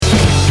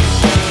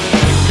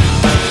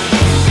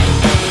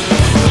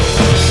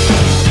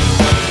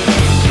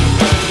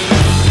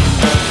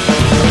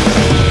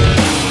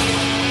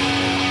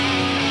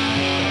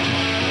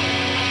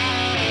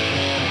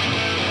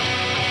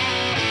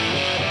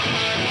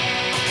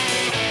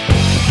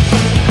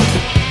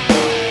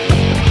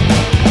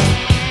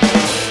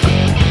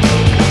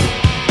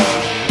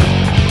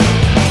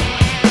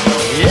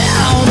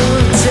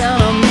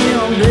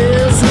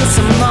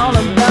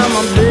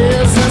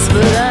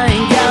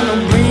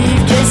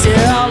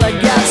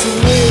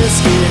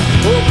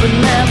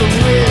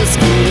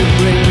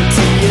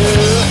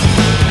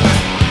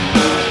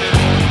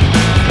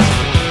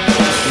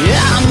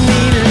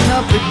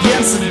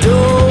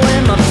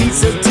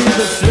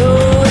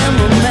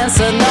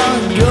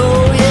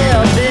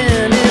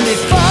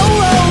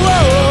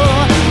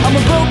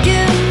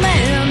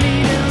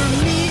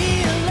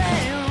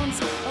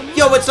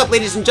up,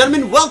 ladies and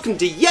gentlemen? Welcome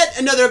to yet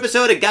another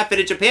episode of Got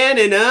Fitted Japan,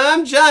 and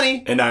I'm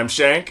Johnny. And I'm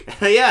Shank.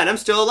 Yeah, and I'm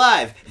still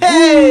alive.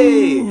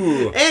 Hey!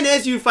 Ooh. And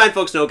as you fine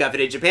folks know, Got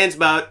Fitted Japan's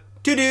about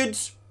two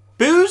dudes,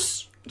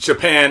 booze,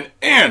 Japan,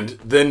 and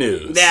the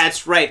news.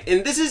 That's right.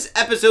 And this is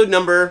episode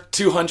number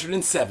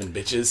 207,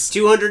 bitches.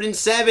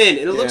 207. And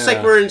it looks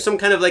like we're in some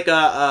kind of like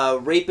a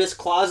rapist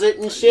closet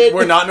and shit.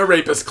 We're not in a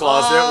rapist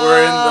closet.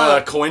 We're in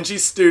the Koenji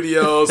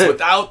Studios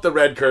without the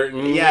red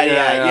curtain.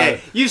 Yeah.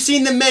 You've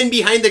seen the men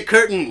behind the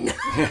curtain.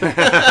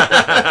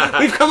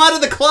 We've come out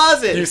of the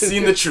closet. You've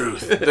seen the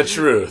truth. The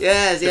truth.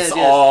 Yes. It's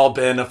all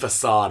been a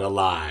facade, a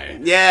lie.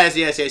 Yes.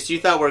 You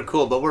thought we're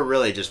cool, but we're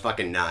really just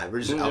fucking not.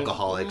 We're just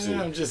alcoholics.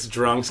 Yeah, I'm just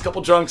drunks. A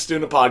couple drunks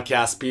doing a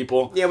podcast,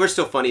 people. Yeah, we're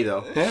still funny,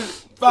 though. Yeah.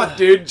 Fuck,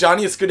 dude.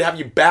 Johnny, it's good to have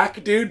you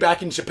back, dude.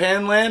 Back in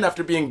Japan land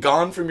after being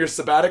gone from your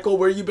sabbatical.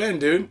 Where you been,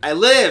 dude? I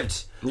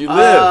lived. You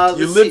lived.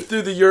 You lived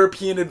through the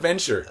European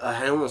adventure.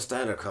 I almost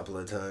died a couple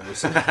of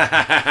times.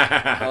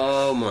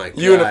 Oh, my God.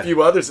 You and a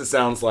few others, it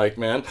sounds like,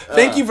 man.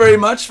 Thank you very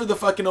much for the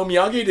fucking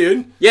omiyage,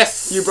 dude.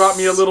 Yes. You brought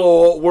me a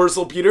little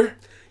Wurzel Peter.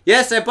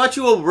 Yes, I bought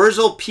you a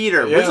Wurzel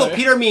Peter. Yeah. Wurzel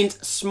Peter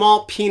means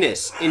small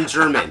penis in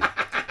German.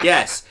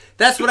 Yes.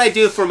 That's what I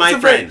do for my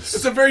friends.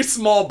 It's a very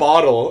small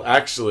bottle,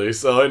 actually.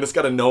 So, and it's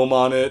got a gnome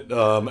on it,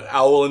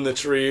 owl in the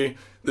tree.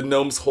 The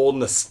gnome's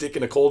holding a stick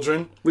in a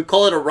cauldron. We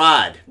call it a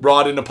rod.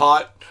 Rod in a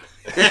pot.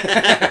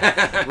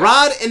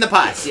 Rod in the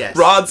pot, yes.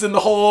 Rods in the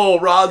hole.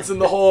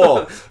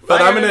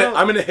 But I'm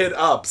gonna hit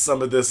up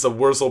some of this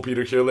Wurzel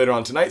Peter here later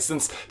on tonight,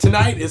 since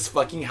tonight is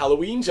fucking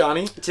Halloween,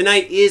 Johnny.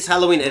 Tonight is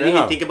Halloween. I didn't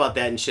even think about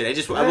that and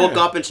shit. I woke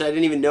up and shit. I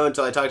didn't even know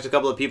until I talked to a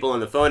couple of people on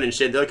the phone and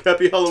shit. They're like,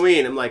 Happy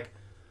Halloween. I'm like,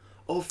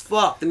 oh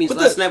fuck, that means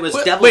last night was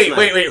Devil's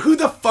Night. Wait, who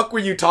the fuck were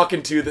you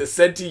talking to that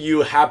said to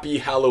you Happy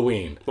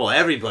Halloween? Well,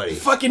 everybody.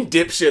 Fucking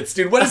dipshits,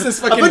 dude. What is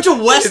this fucking... A bunch of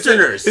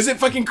Westerners. Is it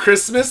fucking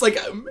Christmas? Like,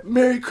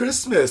 Merry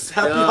Christmas,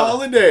 Happy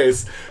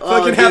Holidays.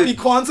 Fucking Happy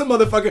Kwanzaa,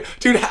 motherfucker.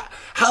 Dude,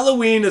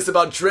 Halloween is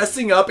about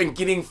dressing up and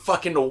getting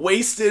fucking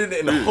wasted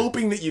and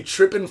hoping that you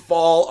trip and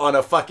fall on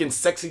a fucking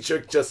sexy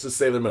chick just as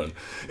Sailor Moon.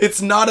 It's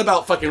not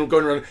about fucking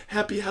going around,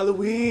 Happy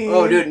Halloween.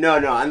 Oh, dude, no.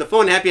 On the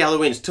phone, Happy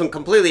Halloween is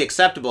completely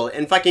acceptable.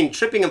 And fucking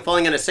tripping and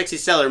falling on a sexy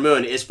Sailor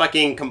Moon is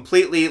fucking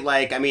completely,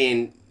 like, I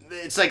mean...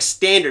 It's like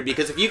standard,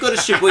 because if you go to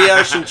Shibuya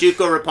or Shinjuku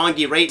or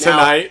Roppongi right now...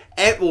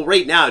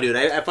 right now, dude.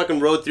 I fucking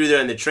rode through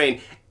there on the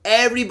train.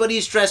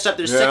 Everybody's dressed up.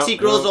 There's sexy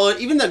girls all over.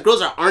 Even the girls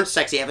that aren't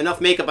sexy have enough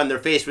makeup on their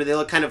face where they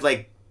look kind of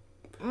like...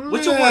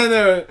 Which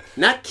one?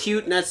 Not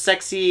cute, not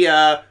sexy,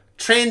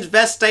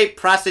 transvestite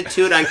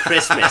prostitute on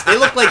Christmas. They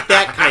look like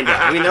that kind of.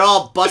 I mean, they're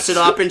all busted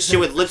up and shit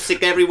with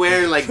lipstick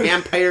everywhere and like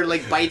vampire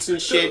like bites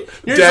and shit.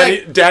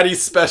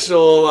 Daddy's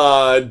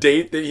special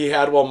date that he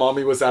had while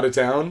mommy was out of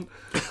town.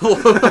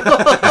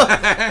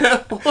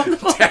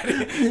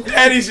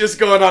 Daddy's just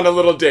going on a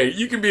little date.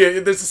 You can be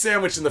there's a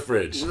sandwich in the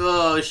fridge.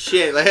 Oh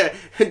shit,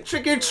 like,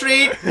 trick or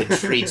treat. The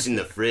treat's in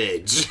the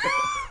fridge.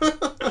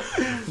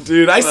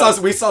 Dude,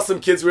 we saw some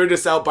kids. We were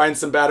just out buying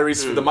some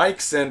batteries for the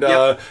mics, and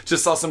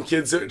just saw some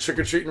kids trick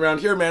or treating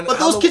around here, man. But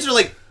those kids are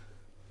like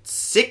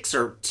 6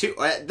 or 2.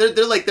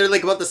 They're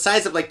like about the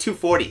size of like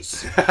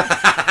 240s.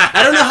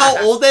 I don't know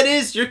how old that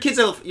is. Your kid's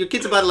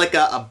about like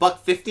a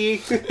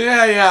 $150.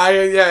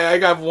 Yeah. I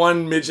got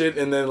one midget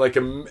and then like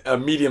a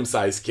medium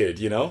sized kid.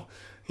 You know.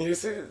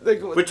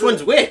 Which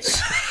one's which?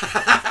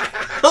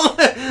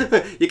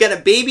 You got a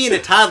baby and a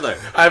toddler.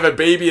 I have a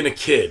baby and a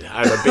kid.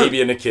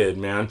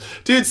 Man.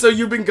 Dude, so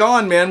you've been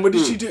gone, man. What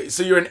did you do?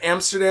 So you're in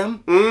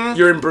Amsterdam?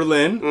 You're in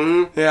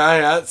Berlin?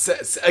 Yeah.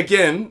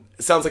 Again,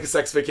 sounds like a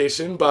sex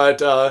vacation,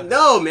 but...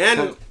 No,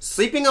 man.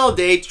 Sleeping all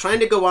day, trying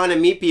to go on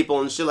and meet people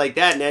and shit like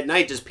that, and at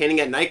night just painting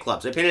at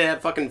nightclubs. I painted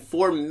at fucking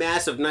 4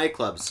 massive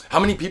nightclubs. How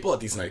many people at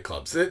these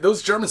nightclubs?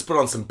 Those Germans put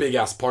on some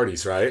big-ass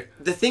parties, right?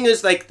 The thing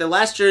is, like, the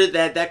last year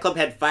that club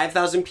had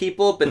 5,000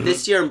 people, but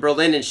this year in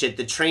Berlin and shit,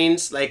 the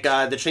trains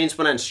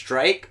went on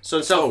strike. So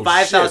instead of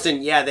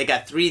 5,000, they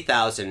got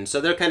 3,000. So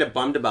they're kind of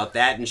bummed about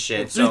that and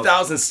shit.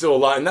 3,000 is still a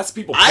lot, and that's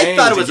people paying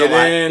to get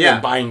in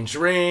and buying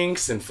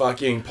drinks and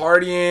fucking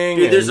partying.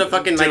 Dude, there's a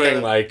fucking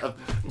like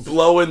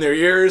blowing their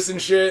ears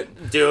and shit.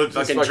 Dude,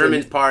 fucking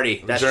Germans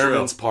party. That's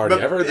Germans true. party.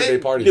 I've heard that they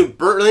party. Dude,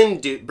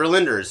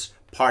 Berliners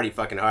party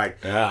fucking hard.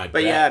 Yeah,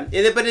 but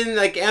in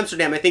like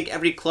Amsterdam, I think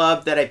every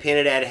club that I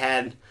painted at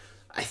had,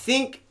 I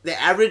think the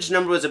average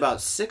number was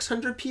about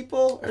 600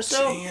 people or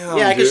so. Damn,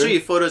 I can show you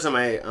photos on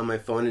my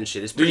phone and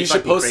shit. It's pretty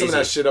fucking crazy. You should post some of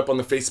that shit up on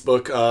the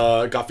Facebook,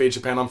 Got Fade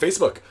Japan on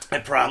Facebook. I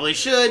probably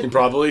should. You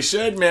probably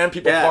should, man.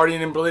 People partying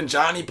in Berlin.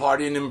 Johnny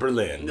partying in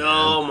Berlin.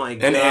 Oh my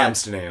God. And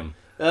Amsterdam.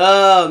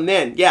 Oh,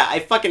 man. Yeah, I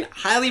fucking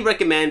highly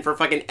recommend for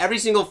fucking every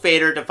single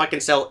fader to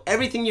fucking sell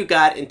everything you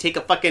got and take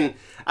a fucking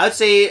I would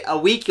say a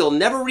week you'll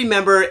never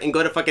remember and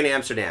go to fucking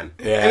Amsterdam.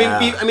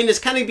 Yeah. I mean, it's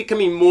kind of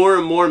becoming more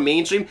and more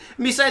mainstream.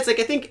 And besides, like,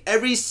 I think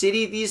every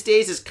city these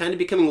days is kind of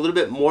becoming a little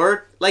bit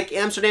more like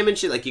Amsterdam and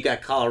shit. Like, you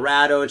got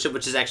Colorado and shit,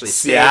 which is actually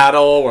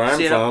Seattle, where I'm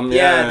from.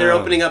 Yeah, they're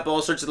opening up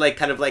all sorts of, like,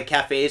 kind of like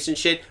cafes and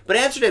shit. But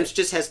Amsterdam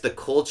just has the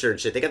culture and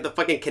shit. They got the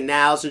fucking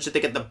canals and shit.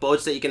 They got the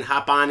boats that you can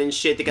hop on and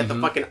shit. They got the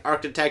fucking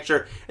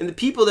architecture. And the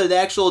people there, the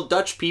actual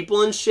Dutch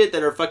people and shit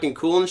that are fucking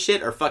cool and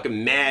shit, are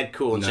fucking mad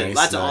cool and shit.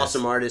 Lots of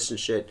awesome artists and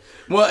shit.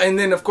 Well, and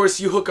then, of course,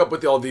 you hook up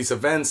with all these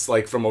events,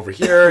 like, from over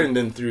here, and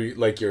then through,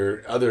 like,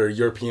 your other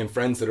European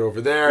friends that are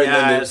over there. Yeah,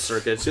 and then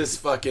circuits. Just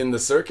fucking the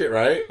circuit,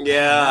 right?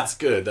 Yeah. That's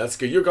good. That's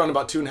good. You're gone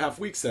about 2.5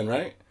 weeks then,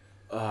 right?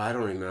 I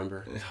don't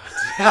remember.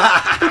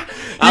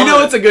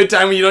 It's a good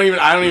time when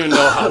I don't even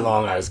know how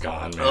long I was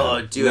gone, man.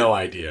 Oh, dude. No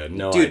idea.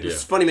 Dude,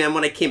 it's funny, man.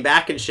 When I came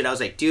back and shit, I was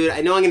like, dude,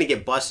 I know I'm going to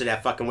get busted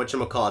at fucking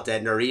whatchamacallit,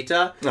 at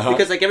Narita.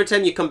 Because, like, every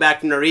time you come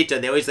back from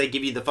Narita, they always, like,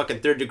 give you the fucking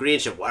third degree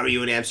and shit. Why were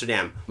you in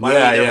Amsterdam? Why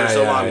were you there for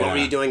so long? What were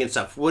you doing and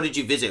stuff? What did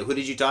you visit? Who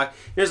did you talk?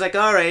 And it was like,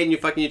 all right, and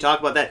you talk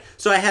about that.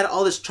 So I had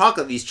all this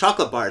chocolate, these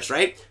chocolate bars,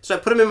 right? So I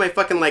put them in my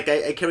fucking, like,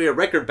 I carry a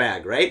record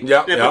bag, right?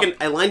 Yeah. And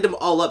I lined them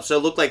all up so it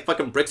looked like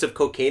fucking bricks of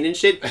cocaine and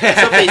shit. So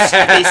if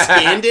they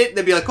scanned it,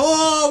 they'd be like,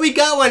 oh, we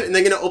got one. And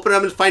they're going to open it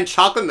up and find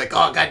chocolate. I'm like,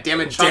 oh, god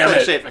damn it,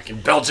 chocolate shit. Fucking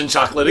Belgian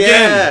chocolate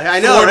again. Yeah, I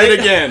know, Floored right? it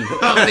again.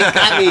 Oh, they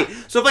got me.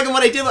 So fucking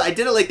what I did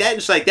it like that and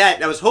just like that.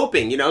 And I was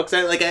hoping, because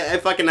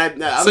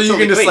I so you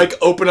can just like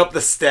open up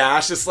the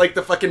stash. It's like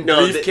the fucking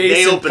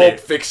briefcase in Pulp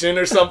Fiction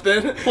or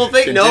something. Pulp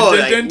Fiction? No,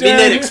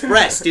 Midnight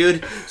Express,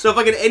 dude. So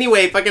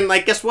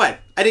like, guess what?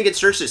 I didn't get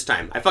searched this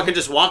time. I fucking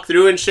just walked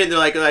through and shit. And they're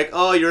like,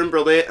 oh, you're in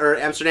Berlin or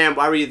Amsterdam.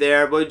 Why were you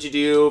there? What did you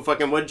do?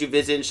 Fucking, what did you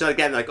visit? And shit like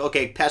that. And they're like,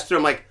 okay, pass through.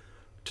 I'm like,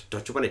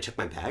 don't you want to check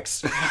my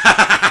bags?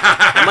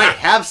 I might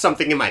have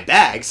something in my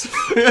bags.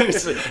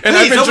 Please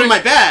open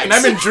my bags. And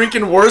I've been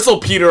drinking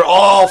Wurzelpeter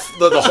all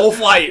the whole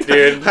flight,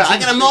 dude. I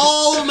got them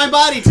all over my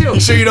body, too. You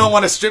sure you don't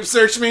want to strip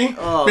search me?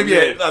 Oh, maybe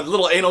a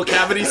little anal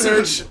cavity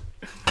search?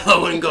 I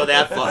wouldn't go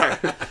that far.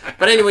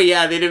 But anyway,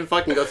 yeah, they didn't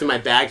fucking go through my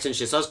bags and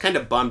shit, so I was kind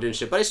of bummed and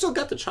shit. But I still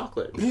got the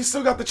chocolate. You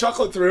still got the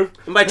chocolate through.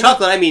 And by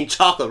chocolate, I mean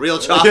chocolate, real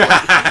chocolate.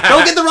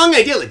 Don't get the wrong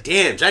idea. Like,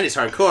 damn, Johnny's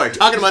hardcore.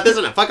 Talking about this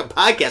on a fucking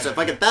podcast with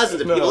fucking thousands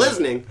of people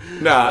listening.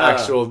 Nah,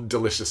 actual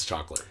delicious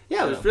chocolate.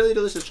 Yeah, it was really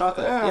delicious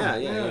chocolate.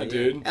 Yeah,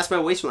 dude. That's my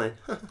waistline.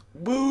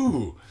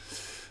 Woo.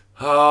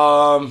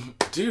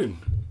 Dude.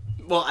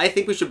 Well, I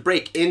think we should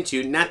break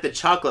into, not the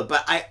chocolate,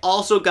 but I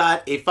also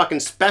got a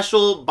fucking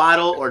special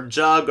bottle or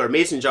jug or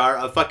mason jar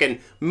of fucking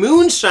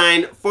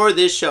moonshine for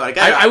this show.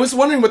 I was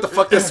wondering what the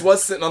fuck this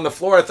was sitting on the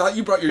floor. I thought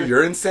you brought your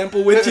urine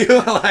sample with you.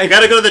 I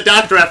gotta go to the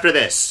doctor after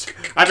this.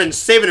 I've been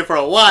saving it for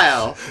a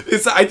while.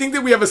 I think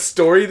that we have a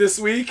story this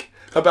week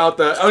about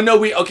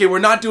we're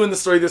not doing the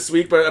story this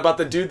week, but about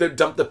the dude that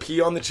dumped the pee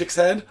on the chick's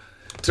head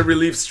to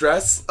relieve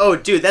stress. Oh,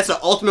 dude, that's the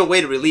ultimate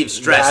way to relieve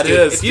stress. That dude.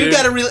 is, if you dude.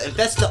 if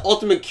that's the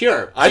ultimate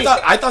cure.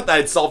 I thought that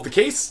had solved the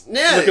case.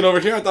 Yeah. Looking over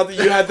here, I thought that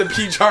you had the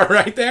pee jar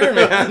right there,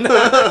 man.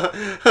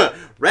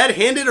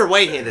 Red-handed or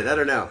white-handed? I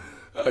don't know.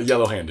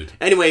 Yellow-handed.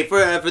 Anyway, for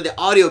the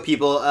audio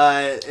people,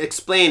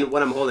 explain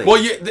what I'm holding. Well,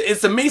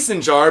 it's a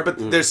mason jar,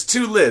 but there's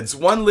two lids.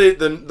 One lid,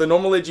 the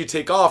normal lid you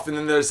take off, and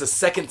then there's a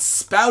second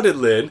spouted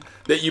lid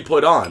that you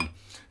put on.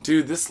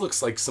 Dude, this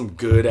looks like some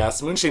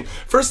good-ass moonshine.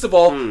 First of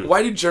all,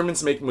 why do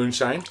Germans make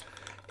moonshine?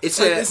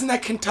 Isn't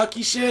that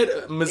Kentucky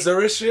shit?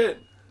 Missouri shit?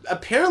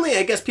 Apparently,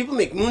 I guess people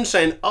make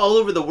moonshine all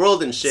over the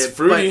world and shit. It's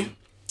fruity.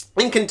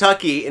 But in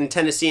Kentucky, in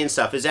Tennessee and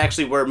stuff, is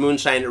actually where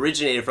moonshine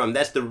originated from.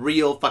 That's the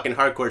real fucking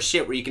hardcore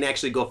shit where you can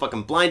actually go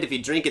fucking blind if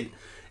you drink it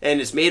and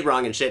it's made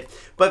wrong and shit.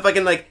 But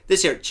fucking like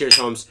this here, cheers,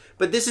 Holmes.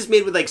 But this is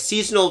made with like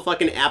seasonal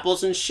fucking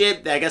apples and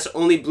shit that I guess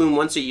only bloom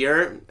once a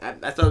year.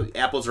 I thought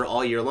apples are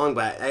all year long,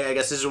 but I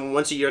guess this is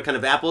once a year kind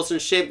of apples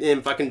and shit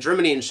in fucking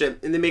Germany and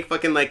shit. And they make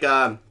fucking like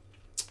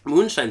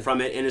moonshine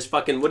from it, and it's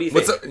fucking, what do you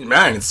think?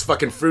 Man, it's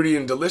fucking fruity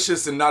and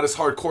delicious and not as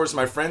hardcore as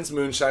my friend's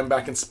moonshine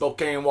back in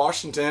Spokane,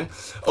 Washington.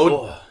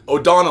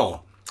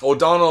 O'Donnell.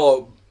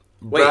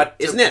 Wait,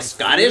 isn't that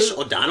Scottish?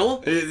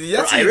 O'Donnell?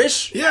 Yes, or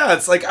Irish? Yeah,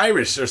 it's like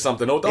Irish or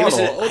something.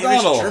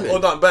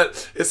 O'Donnell.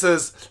 But it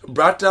says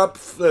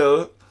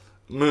Bratapfel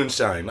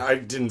moonshine. I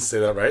didn't say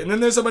that right. And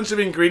then there's a bunch of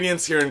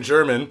ingredients here in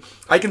German.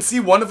 I can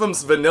see one of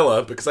them's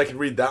vanilla because I can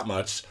read that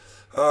much.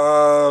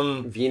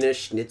 Wiener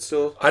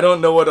Schnitzel. I don't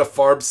know what a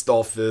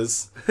Farbstoff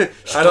is.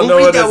 I don't know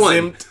what a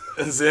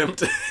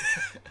Zimt.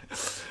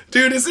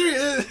 Dude, is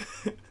there?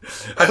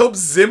 I hope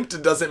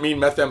Zimt doesn't mean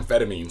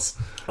methamphetamines.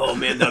 Oh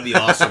man, that'd be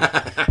awesome.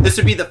 This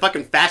would be the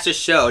fucking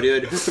fastest show,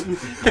 dude. We're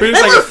finished!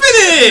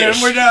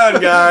 And we're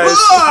done, guys.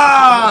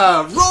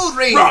 Road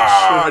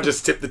rage!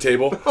 Just tip the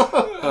table.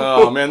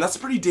 Oh man, that's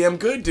pretty damn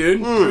good,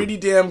 dude. Pretty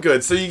damn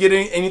good. So you get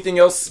anything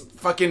else?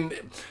 Fucking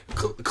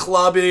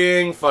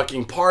clubbing,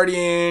 fucking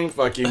partying,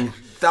 fucking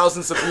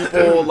thousands of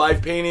people,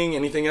 live painting,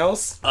 anything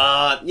else?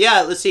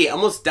 Yeah, let's see. I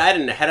almost died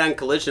in a head-on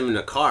collision in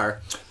a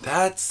car.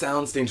 That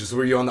sounds dangerous.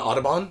 Were you on the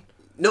Autobahn?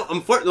 No,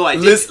 no, I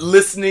did.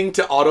 Listening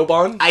to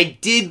Autobahn? I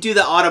did do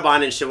the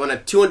Autobahn and shit when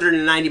I'm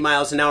 290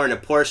 miles an hour in a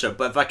Porsche,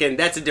 but fucking,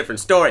 that's a different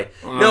story.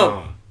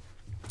 No.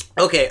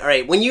 Okay,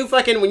 alright, when you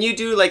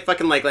do, like,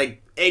 fucking,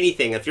 like,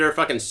 anything, if you're a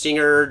fucking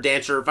singer,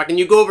 dancer, fucking,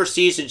 you go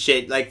overseas and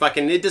shit, like,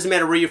 fucking, it doesn't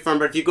matter where you're from,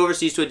 but if you go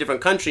overseas to a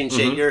different country and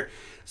shit,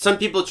 some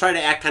people try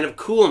to act kind of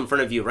cool in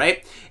front of you,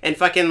 right? And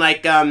fucking,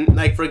 like,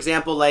 for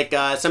example, like,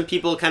 some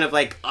people kind of,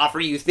 like, offer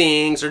you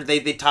things, or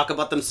they talk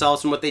about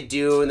themselves and what they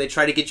do, and they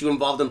try to get you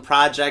involved in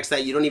projects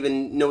that you don't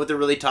even know what they're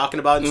really talking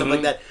about and stuff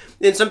like that.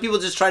 And some people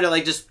just try to,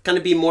 like, just kind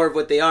of be more of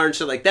what they are and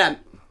shit like that.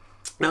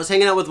 I was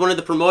hanging out with one of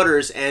the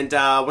promoters, and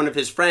one of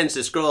his friends,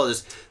 this girl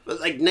is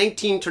like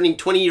 19, turning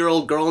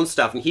 20-year-old girl and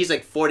stuff, and he's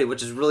like 40,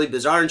 which is really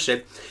bizarre and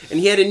shit.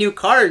 And he had a new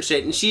car and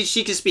shit, and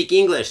she could speak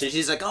English, and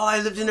she's like, oh,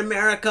 I lived in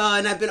America,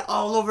 and I've been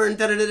all over, and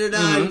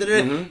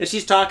da-da-da-da-da, and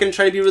she's talking,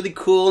 trying to be really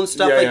cool and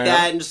stuff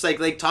that, and just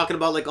like talking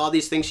about like all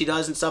these things she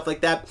does and stuff like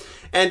that.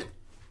 And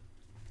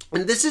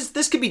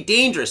this could be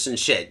dangerous and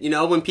shit, you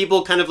know, when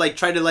people kind of like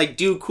try to like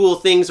do cool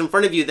things in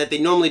front of you that they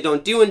normally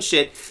don't do and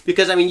shit,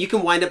 because I mean, you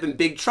can wind up in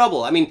big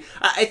trouble. I mean,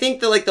 I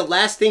think that like the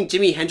last thing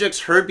Jimi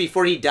Hendrix heard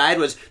before he died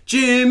was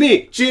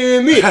Jimmy.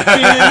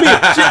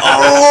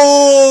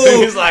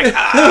 Oh, he's like,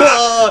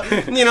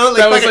 you know, like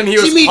that was when he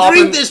was Jimmy,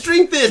 popping,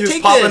 drink this, he was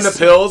take popping this. the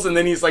pills, and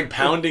then he's like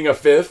pounding a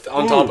fifth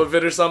on top of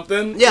it or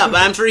something. Yeah, but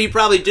I'm sure he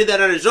probably did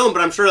that on his own.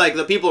 But I'm sure like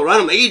the people around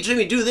him, like, hey,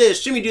 Jimmy, do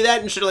this, Jimmy, do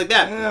that, and shit like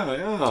that.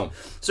 Yeah.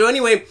 So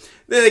anyway,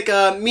 like,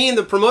 me and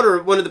the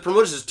promoter, one of the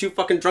promoters is too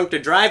fucking drunk to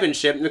drive and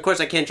shit. And of course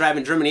I can't drive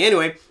in Germany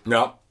anyway.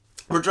 No.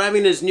 We're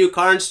driving in his new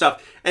car and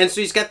stuff. And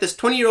so he's got this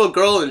 20-year-old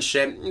girl and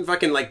shit. And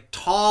fucking like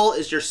tall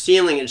as your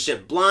ceiling and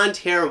shit. Blonde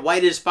hair,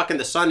 white as fucking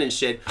the sun and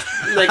shit.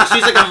 Like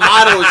she's like a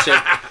model and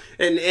shit.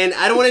 And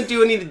I don't want to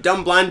do any of the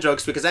dumb blonde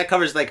jokes because that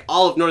covers like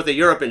all of North of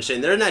Europe and shit.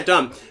 And they're not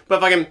dumb.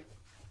 But fucking...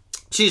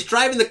 she's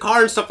driving the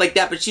car and stuff like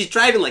that, but she's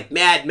driving like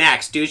Mad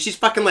Max, dude. She's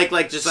fucking like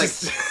just like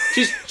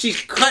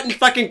she's cutting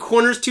fucking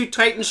corners too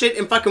tight and shit.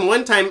 And fucking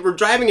one time we're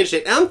driving and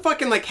shit, and I'm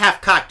fucking like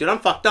half cocked, dude. I'm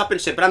fucked up and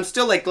shit, but I'm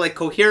still like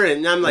coherent.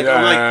 And I'm like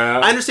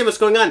I understand what's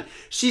going on.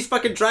 She's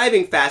fucking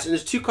driving fast, and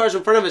there's two cars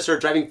in front of us that are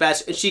driving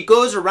fast, and she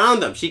goes around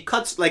them. She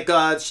cuts like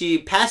she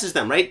passes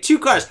them, right? Two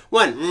cars,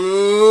 one,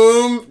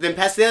 then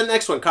passes the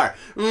next one car,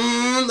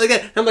 like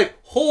that. And I'm like,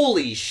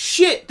 holy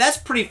shit, that's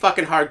pretty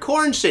fucking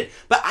hardcore and shit.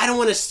 But I don't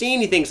want to say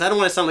anything, because I don't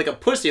want to sound like a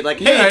pussy. Like,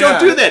 hey,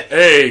 don't do that.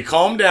 Hey,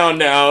 calm down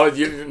now.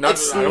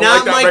 It's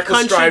not like my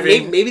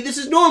country. Maybe this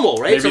is normal,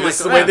 right? Maybe so this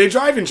is the way they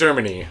drive in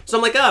Germany. So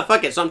I'm like,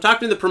 fuck it. So I'm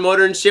talking to the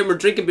promoter and shit. We're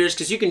drinking beers,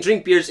 because you can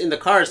drink beers in the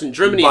cars in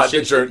Germany and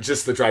shit.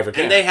 Just the driver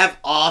can. And they have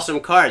awesome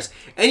cars.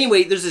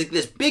 Anyway, there's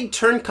this big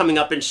turn coming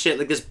up and shit,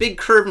 like this big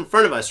curve in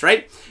front of us,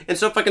 right? And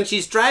so fucking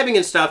she's driving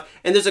and stuff,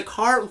 and there's a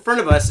car in front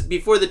of us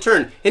before the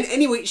turn. And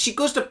anyway, she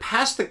goes to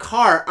pass the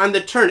car on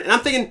the turn. And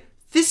I'm thinking,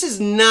 this is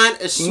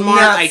not a smart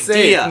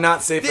idea.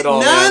 Not safe at all.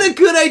 Not a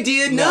good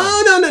idea.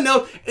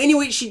 No.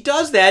 Anyway, she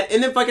does that,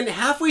 and then fucking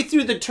halfway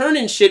through the turn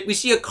and shit, we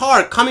see a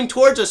car coming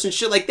towards us and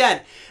shit like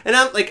that. And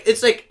I'm like,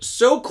 it's like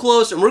so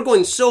close, and we're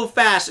going so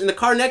fast, and the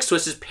car next to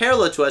us is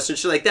parallel to us and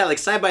shit like that, like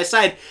side by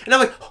side. And I'm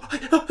like,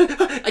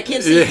 I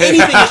can't see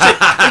anything and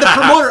shit. And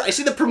I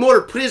see the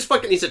promoter put his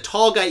fucking, he's a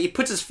tall guy, he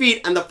puts his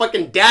feet on the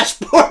fucking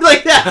dashboard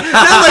like that. And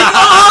I'm like,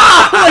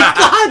 oh my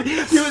god!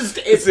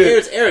 It's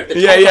Eric, the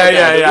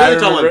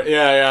tall guy.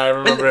 Yeah, I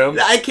remember him.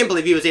 I can't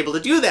believe he was able to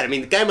do that. I mean,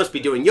 the guy must be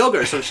doing yoga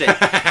or some shit.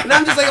 And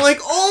I'm just like,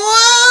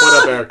 oh!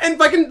 What up, Eric? And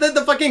fucking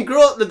the fucking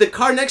girl, the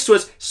car next to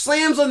us,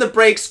 slams on the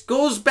brakes,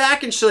 goes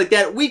back and shit like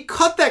that. We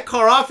cut that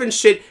car off and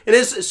shit, and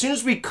as soon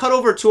as we cut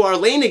over to our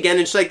lane again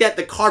and shit like that,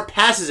 the car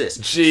passes us.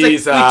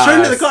 Jesus. Like, we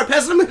turn to the car,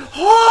 passes us, I'm like,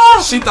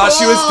 oh! She thought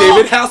she was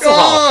David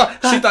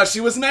Hasselhoff. She thought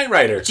she was Knight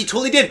Rider. She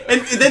totally did.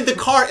 And then the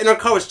car, in our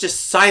car was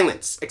just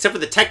silence, except for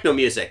the techno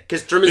music,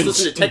 because Germans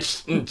listen to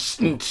techno.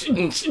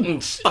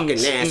 Fucking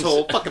asshole.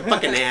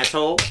 Fucking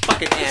asshole.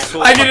 Fucking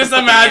asshole. I can just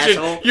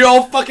imagine you're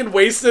all fucking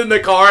wasted in the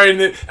car,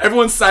 and then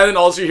everyone's silent.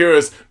 All you hear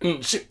is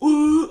it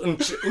was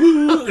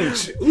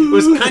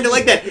kind of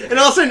like that. And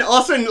all of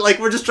a sudden, like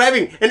we're just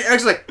driving, and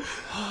Eric's like,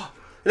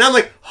 and I'm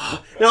like,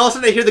 and all of a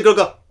sudden I hear the girl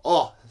go,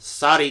 oh,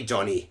 sorry,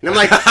 Johnny. And I'm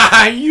like,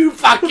 you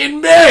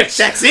fucking bitch.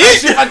 That's it. I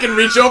should fucking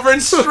reach over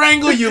and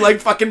strangle you like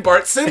fucking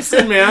Bart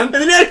Simpson, man.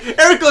 And then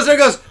Eric goes,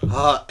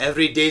 oh,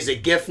 every day's a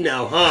gift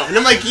now, huh? And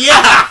I'm like,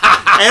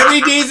 yeah,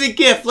 every day's a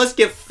gift. Let's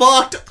get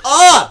fucked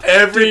up.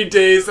 Every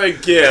day's a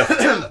gift.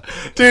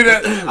 Dude,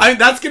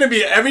 that's going to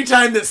be every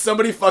time that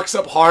somebody fucks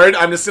up hard,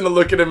 I'm just going to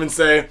look at him and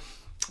say,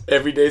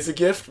 every day's a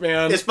gift,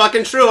 man. It's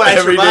fucking true.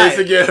 Every day's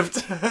a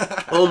gift.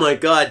 Oh my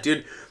god,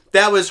 dude.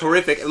 That was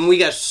horrific, and we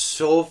got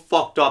so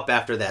fucked up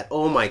after that.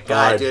 Oh my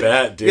god, dude! I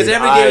bet, dude. Because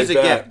every day is a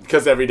gift.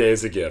 Because every day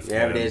is a gift. Yeah,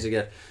 every day is a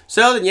gift.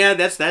 So then, yeah,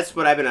 that's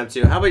what I've been up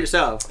to. How about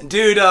yourself,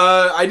 dude?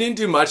 I didn't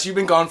do much. You've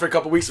been gone for a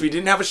couple weeks. We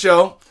didn't have a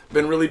show.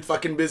 Been really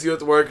fucking busy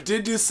with work.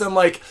 Did do some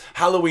like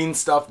Halloween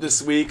stuff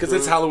this week because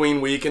it's Halloween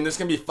week, and there's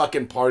gonna be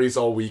fucking parties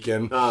all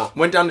weekend.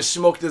 Went down to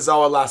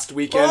Schmokedazawa last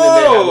weekend, and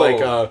they had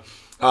like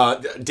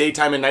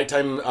daytime and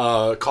nighttime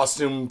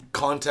costume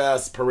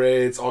contests,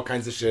 parades, all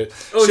kinds of shit.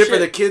 Oh, shit for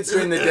the kids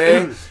during the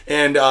day.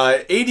 And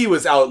 80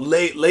 was out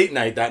late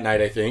night that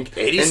night, I think.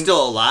 80's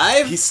still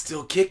alive? He's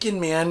still kicking,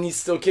 man. He's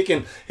still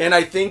kicking. And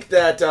I think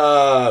that...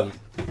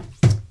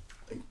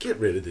 get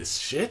rid of this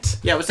shit.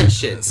 Yeah, what's that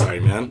shit? Sorry,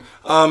 man.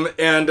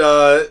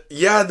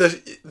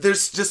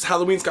 There's just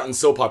Halloween's gotten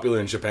so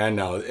popular in Japan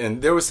now,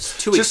 and there was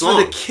it's 2 weeks just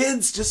long.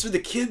 for the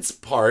kids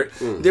part,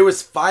 there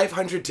was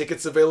 500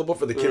 tickets available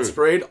for the kids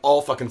parade,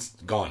 all fucking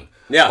gone.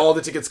 Yeah, all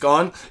the tickets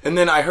gone. And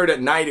then I heard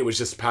at night it was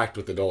just packed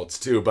with adults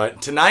too.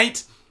 But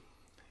tonight,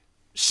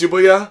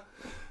 Shibuya.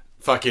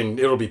 Fucking,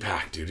 it'll be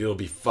packed, dude. It'll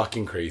be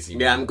fucking crazy,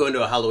 man. Yeah, I'm going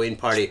to a Halloween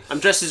party. I'm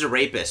dressed as a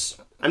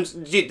rapist.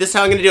 Dude, this is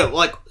how I'm gonna do it.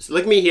 Like,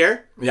 look at me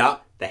here. Yeah.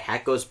 The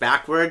hat goes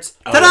backwards.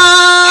 Oh. Ta-da!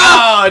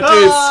 Oh,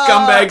 dude,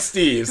 Scumbag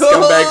Steve.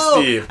 Scumbag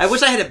Steve. I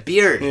wish I had a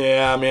beard.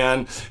 Yeah,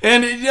 man.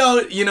 And,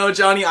 you know,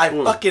 Johnny, I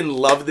fucking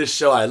love this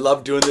show. I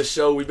love doing this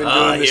show. We've been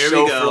doing this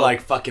show for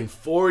like fucking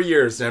 4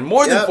 years, man.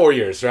 More than 4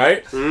 years,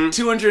 right?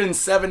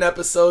 207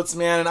 episodes,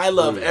 man. And I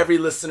love every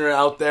listener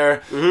out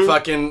there.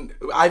 Fucking,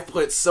 I've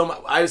put so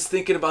much. I was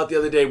thinking about the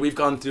other day, we've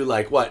gone through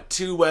like,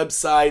 2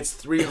 websites,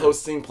 3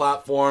 hosting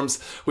platforms.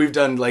 We've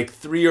done like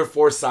 3 or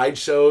 4 side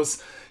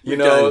shows. You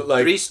know,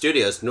 like 3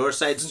 studios: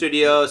 Northside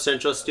Studio,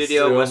 Central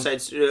Studio, Westside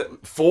Studio.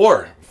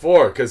 4,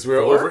 because we're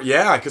over.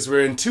 Yeah, because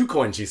we're in 2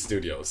 Koenji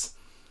studios.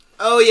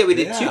 Oh yeah, we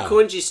did 2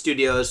 Koenji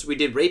studios. We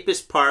did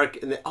Rapist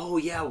Park, and then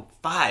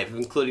 5,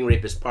 including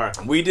Rapist Park.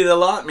 We did a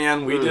lot,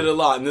 man. We did a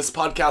lot, and this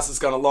podcast has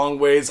gone a long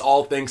ways.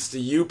 All thanks to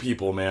you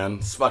people, man.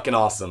 It's fucking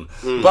awesome.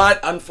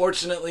 But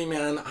unfortunately,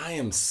 man, I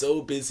am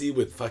so busy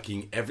with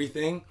fucking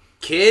everything.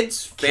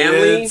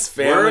 Family,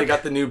 work.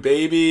 Got the new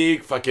baby.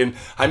 Fucking,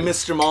 I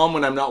missed your mom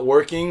when I'm not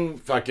working.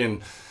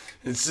 Fucking,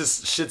 it's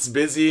just shit's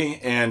busy,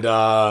 and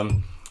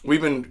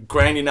we've been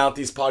grinding out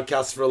these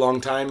podcasts for a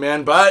long time,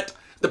 man. But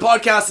the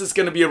podcast is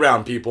gonna be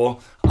around, people.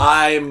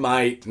 I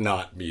might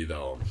not be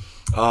though.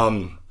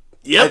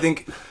 Yep.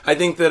 I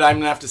think that I'm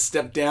gonna have to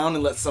step down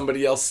and let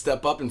somebody else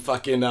step up and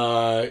fucking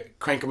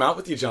crank them out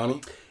with you,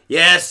 Johnny.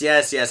 Yes.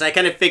 I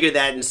kind of figured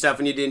that and stuff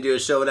when you didn't do a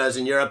show when I was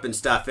in Europe and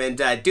stuff. And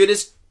dude,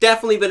 it's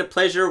definitely been a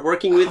pleasure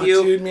working with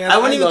you. Dude, man, I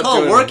wouldn't even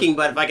call it working,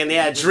 but fucking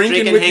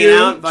drinking and hanging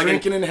out.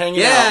 Drinking and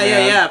hanging out.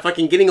 Yeah.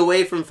 Fucking getting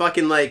away from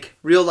fucking like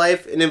real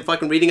life and then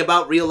fucking reading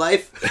about real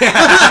life.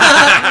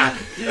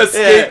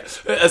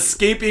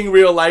 Escaping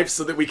real life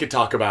so that we could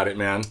talk about it,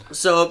 man.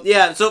 So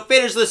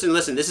faders,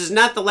 listen. This is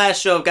not the last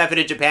show of Guy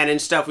Faded Japan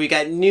and stuff. We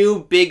got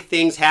new big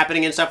things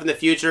happening and stuff in the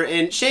future,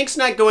 and Shank's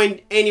not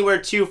going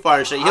anywhere too far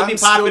and shit. He'll be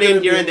popping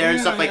in here and there and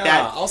stuff like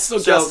that. I'll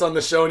still guest on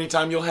the show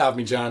anytime you'll have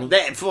me, Johnny.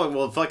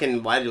 Well,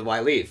 fucking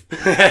why leave?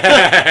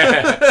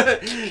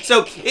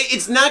 So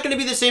it's not going to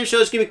be the same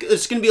show. It's going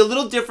to be a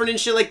little different and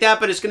shit like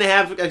that, but it's going to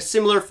have a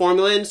similar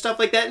formula and stuff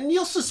like that, and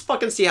you'll just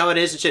fucking see how it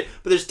is and shit.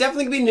 But there's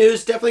definitely going to be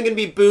news, definitely going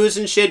to be booze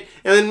and shit,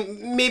 and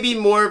then maybe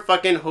more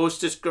fucking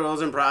hostess girls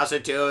and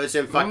prostitutes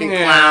and fucking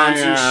clowns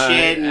and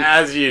shit, and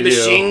as you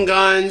machine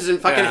guns and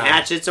fucking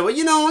hatchets. So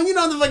you know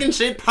the fucking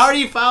shit.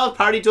 Party files,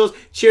 party tools.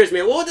 Cheers,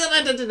 man.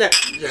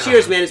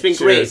 Cheers, man. It's been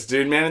great,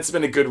 dude. Man, it's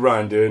been a good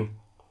run, dude.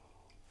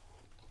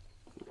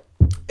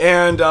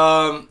 And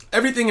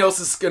everything else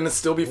is going to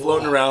still be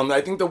floating around.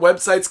 I think the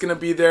website's going to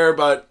be there,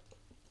 but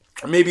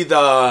maybe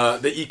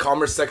the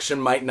e-commerce section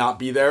might not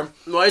be there.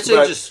 Well, I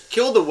say just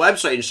kill the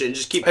website and shit and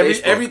just keep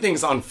Facebook.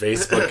 Everything's on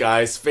Facebook,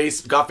 guys.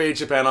 Got Faded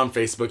Japan on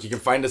Facebook. You can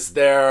find us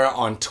there.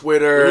 On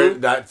Twitter.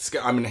 I'm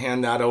going to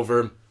hand that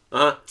over.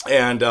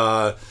 And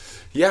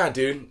yeah,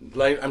 dude.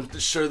 Like, I'm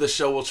sure the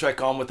show will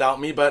trek on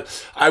without me,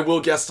 but I will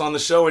guest on the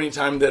show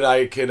anytime that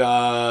I could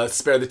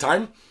spare the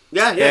time.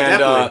 Yeah,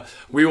 definitely.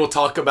 We will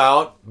talk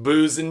about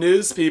booze and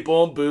news,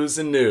 people. Booze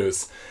and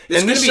news.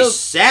 It's going to be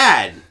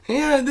sad.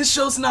 Yeah, this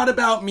show's not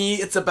about me.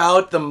 It's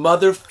about the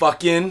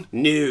motherfucking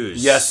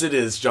news. Yes, it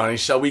is, Johnny.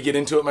 Shall we get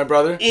into it, my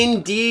brother?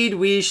 Indeed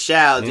we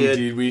shall, dude.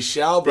 Indeed we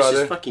shall, brother.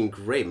 This is fucking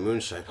great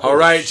moonshine. All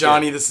right,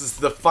 Johnny. This is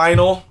the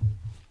final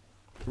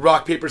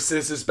rock, paper,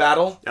 scissors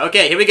battle.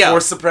 Okay, here we go. For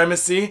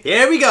supremacy.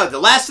 Here we go. The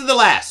last of the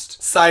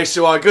last.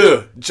 Saisho wa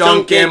guu,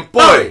 Jonken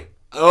poi.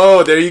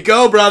 Oh, there you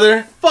go,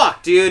 brother.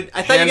 Fuck, dude.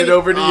 I thought Hand it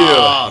over to you.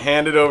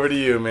 Hand it over to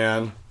you,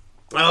 man.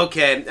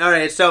 Okay. All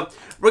right. So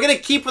we're going to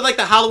keep with like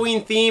the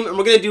Halloween theme, and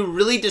we're going to do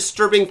really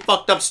disturbing,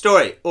 fucked up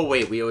story. Oh,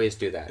 wait. We always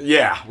do that.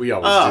 Yeah, we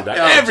always do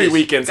that. Every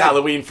weekend's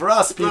Halloween for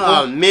us, people.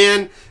 Oh,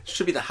 man.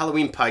 Should be the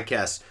Halloween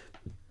podcast.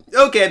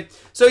 Okay.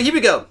 So here we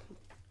go.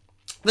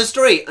 The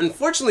story,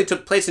 unfortunately,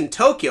 took place in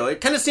Tokyo. It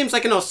kind of seems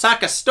like an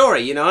Osaka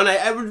story, you know, and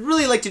I would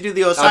really like to do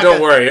the Osaka... Oh,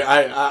 don't worry.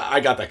 I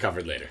got that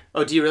covered later.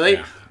 Oh, do you really?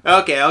 Yeah.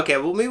 Okay.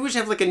 Well, maybe we should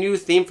have, like, a new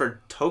theme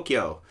for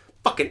Tokyo.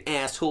 Fucking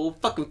asshole.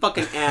 Fucking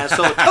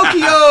asshole.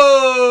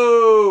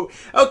 Tokyo!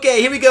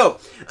 Okay, here we go.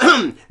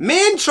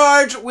 Man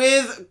charged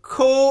with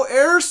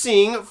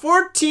coercing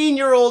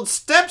 14-year-old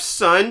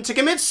stepson to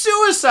commit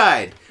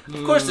suicide.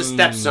 Of course, the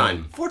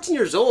stepson. 14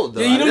 years old,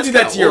 though. Yeah, you don't do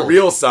that to your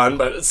real son,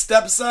 but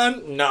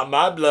stepson, not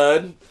my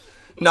blood.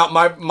 Not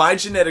my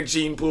genetic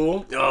gene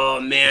pool. Oh,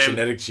 man.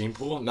 Genetic gene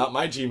pool? Not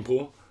my gene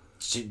pool.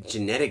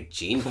 Genetic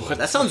gene pool.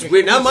 That sounds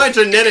weird. Not in my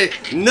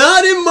genetic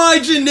Not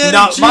gene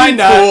my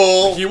nut.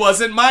 pool. He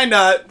wasn't my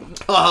nut.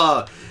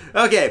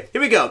 Okay,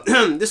 here we go.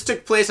 This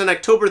took place on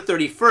October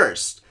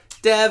 31st.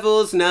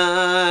 Devil's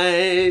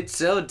Night.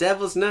 So,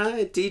 Devil's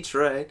Night,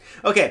 Detroit.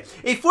 Okay,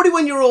 a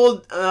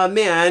 41-year-old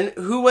man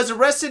who was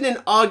arrested in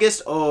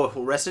August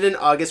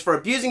for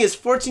abusing his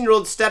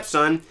 14-year-old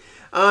stepson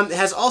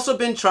has also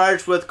been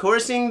charged with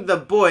coercing the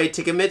boy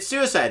to commit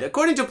suicide.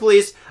 According to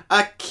police,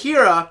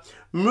 Akira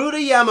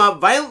Murayama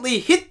violently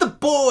hit the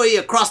boy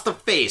across the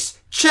face,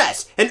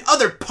 chest, and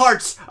other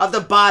parts of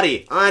the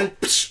body on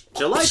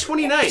July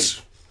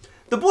 29th.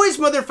 The boy's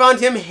mother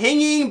found him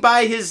hanging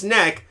by his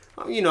neck.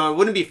 You know, it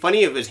wouldn't be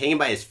funny if it was hanging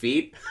by his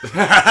feet.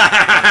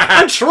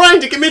 I'm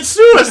trying to commit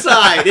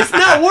suicide. It's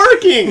not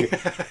working.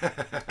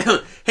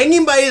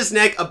 Hanging by his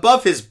neck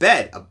above his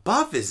bed.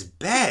 Above his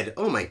bed.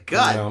 Oh my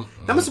God. Yeah.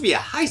 That must be a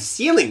high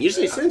ceiling.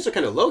 Usually ceilings are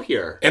kind of low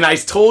here. And I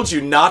told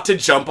you not to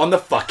jump on the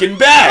fucking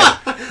bed.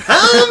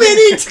 How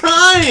many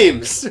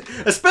times?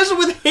 Especially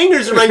with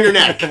hangers around your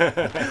neck.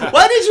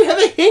 Why did you have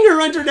a hanger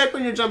around your neck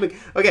when you're jumping?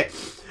 Okay.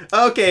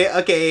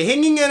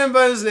 Hanging on him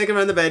by his neck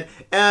around the bed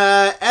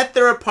at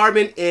their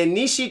apartment in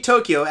Nishi,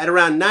 Tokyo at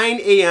around 9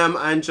 a.m.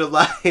 on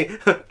July...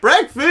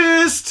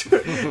 Breakfast!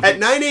 At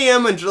 9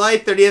 a.m. on July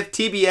 30th,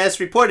 TBS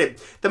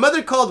reported. The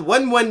mother called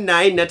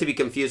 119, not to be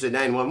confused with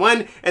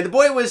 911, and the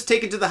boy was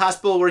taken to the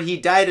hospital where he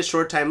died a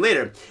short time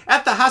later.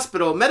 At the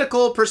hospital,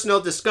 medical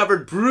personnel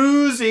discovered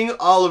bruising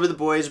all over the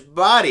boy's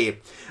body.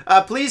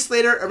 Police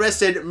later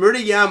arrested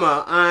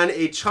Murayama on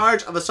a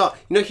charge of assault.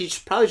 You know, he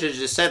probably should have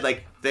just said,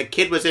 like, the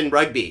kid was in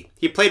rugby.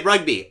 He played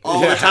rugby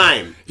all the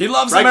time. He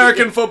loves rugby.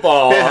 American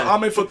football.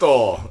 Ame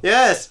football.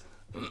 Yes.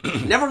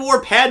 Never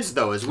wore pads,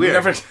 though. It's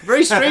weird.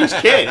 Very strange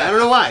kid. I don't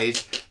know why.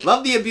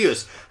 Loved the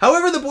abuse.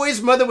 However, the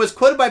boy's mother was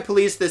quoted by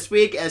police this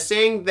week as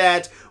saying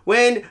that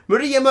when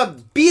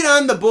Murayama beat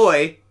on the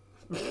boy...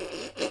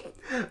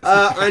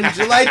 on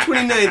July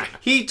 29th,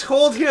 he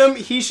told him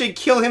he should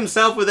kill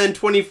himself within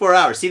 24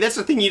 hours. See, that's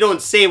the thing you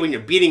don't say when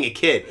you're beating a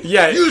kid.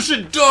 Yeah. You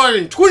should die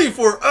in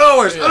 24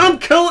 hours. Yeah. I'm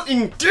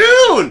counting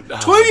down.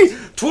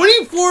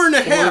 24 and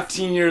a half.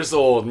 14 years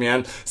old,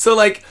 man. So,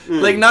 like,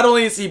 not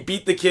only does he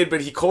beat the kid, but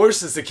he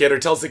coerces the kid or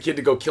tells the kid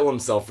to go kill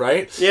himself,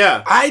 right?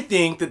 Yeah. I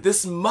think that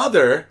this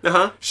mother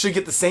should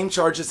get the same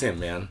charge as him,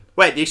 man.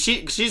 Wait, did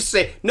she just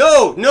say,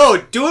 no,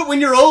 do it when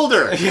you're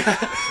older?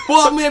 Yeah.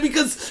 Well, man,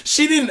 because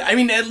she didn't, I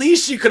mean, at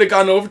least she could have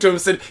gone over to him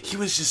and said, he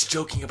was just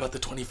joking about the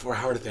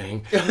 24-hour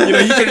thing. You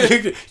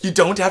know, you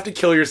don't have to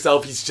kill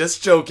yourself. He's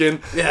just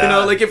joking. Yeah. You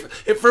know, like,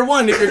 if for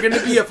one, if you're going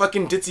to be a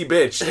fucking ditzy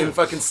bitch and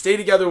fucking stay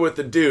together with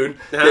the dude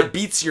that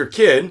beats your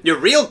kid. Your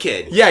real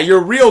kid. Yeah,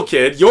 your real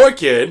kid, your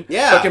kid.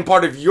 Yeah. Fucking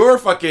part of your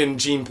fucking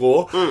gene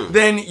pool.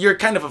 Then you're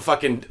kind of a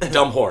fucking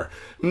dumb whore.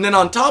 And then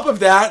on top of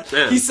that,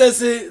 he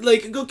says,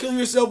 like, go kill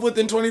yourself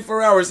within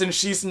 24 hours, and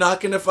she's not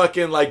going to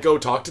fucking, like, go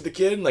talk to the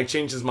kid and, like,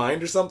 change his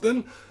mind or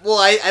something? Well,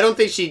 I don't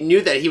think she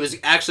knew that he was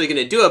actually going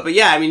to do it, but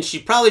yeah, I mean, she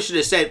probably should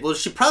have said, well,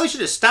 she probably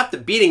should have stopped the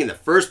beating in the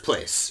first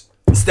place.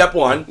 Step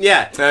one.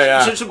 Yeah.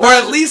 Or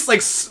at least,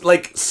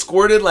 like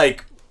squirted,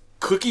 like,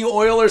 cooking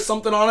oil or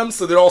something on them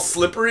so they're all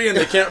slippery and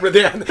they can't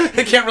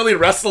really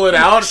wrestle it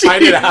out,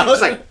 find it out. I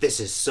was like, this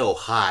is so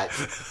hot.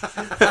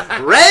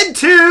 Red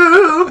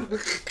tube!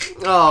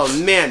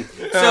 Oh, man.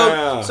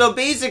 So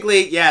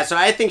basically, yeah, so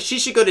I think she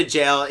should go to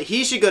jail.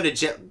 He should go to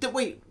jail.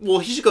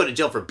 He should go to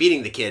jail for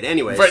beating the kid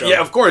anyway. Right, so.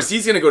 Yeah, of course.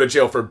 He's going to go to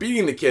jail for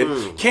beating the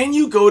kid. Can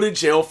you go to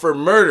jail for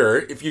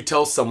murder if you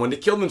tell someone to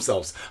kill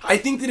themselves? I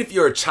think that if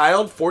you're a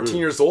child, 14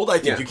 years old, I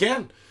think you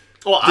can.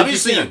 Well,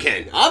 obviously you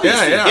can.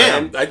 Obviously you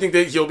can. I think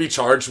that he'll be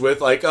charged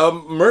with, like,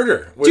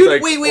 murder. With, dude,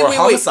 or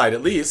homicide,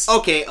 at least.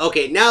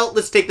 Okay. Now,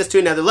 let's take this to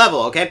another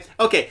level, okay?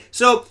 Okay,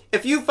 so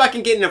if you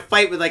fucking get in a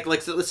fight with, like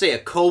let's say a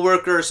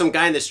coworker or some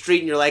guy in the street,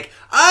 and you're like,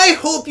 I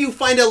hope you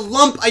find a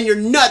lump on your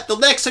nut the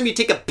next time you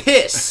take a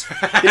piss.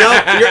 You know?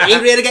 You're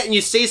angry at a guy, and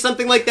you say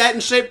something like that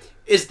and shit.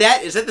 Is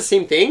that the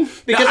same thing?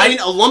 Because, I mean,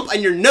 a lump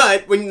on your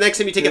nut, when next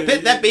time you take a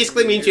piss, that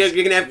basically means you're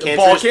going to have cancer.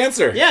 Ball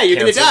cancer. Yeah, you're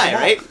going to die,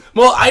 right?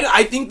 Well,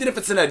 I think that if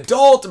it's an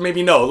adult,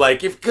 maybe no.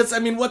 Like, because, I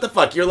mean, what the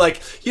fuck? You're like,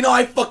 you know,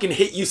 I fucking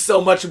hate you so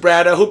much,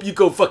 Brad. I hope you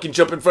go fucking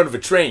jump in front of a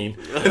train.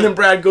 And then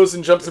Brad goes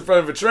and jumps in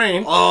front of a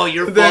train. Oh,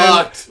 you're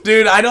fucked.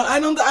 Dude, I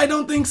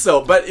don't think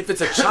so. But if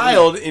it's a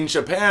child in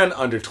Japan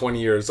under 20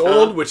 years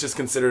old, which is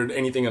considered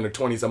anything under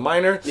 20 is a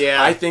minor,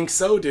 I think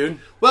so, dude.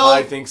 Well,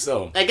 I think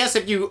so. I guess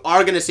if you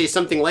are going to say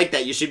something like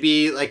that, you should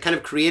be, like, kind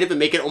of creative and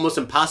make it almost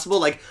impossible.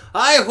 Like,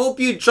 I hope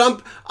you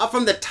jump up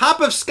from the top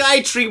of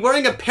Skytree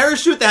wearing a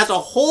parachute that has a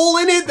hole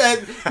in it that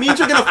means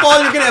you're going to fall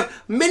and you're going to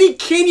have many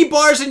candy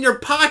bars in your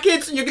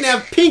pockets and you're going to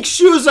have pink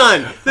shoes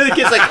on. Then the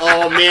kid's like,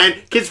 oh,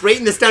 man. Kid's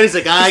rating this down. He's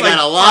like, I got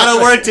a lot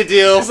of work to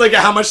do. It's like,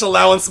 how much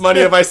allowance money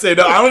have I saved?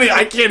 No,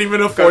 I can't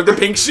even afford the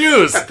pink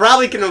shoes. I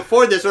probably can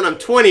afford this when I'm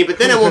 20, but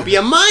then I won't be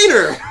a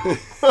minor.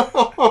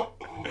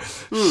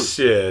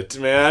 Shit,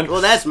 man.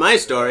 Well, that's my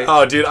story.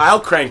 Oh, dude, I'll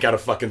crank out a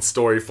fucking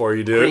story for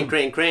you, dude.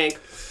 Crank.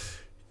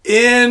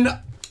 In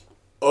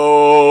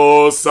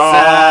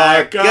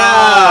Osaka,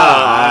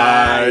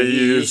 I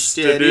used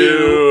to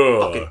do.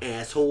 Fucking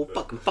asshole,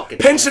 fucking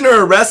Pensioner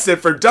asshole. arrested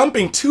for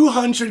dumping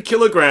 200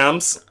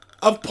 kilograms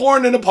of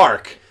porn in a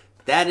park.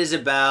 That is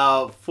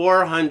about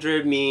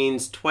 400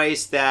 means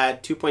twice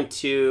that,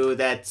 2.2,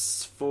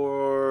 that's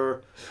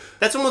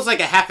almost like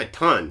a half a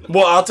ton.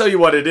 Well, I'll tell you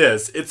what it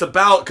is. It's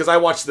about, because I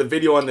watched the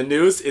video on the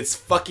news, it's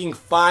fucking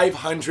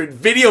 500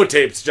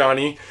 videotapes,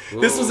 Johnny.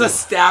 Ooh. This was a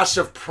stash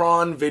of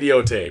prawn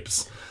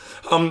videotapes.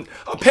 A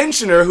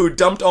pensioner who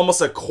dumped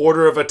almost a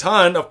quarter of a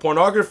ton of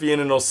pornography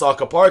in an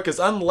Osaka park is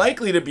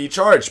unlikely to be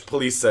charged,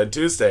 police said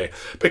Tuesday,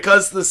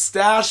 because the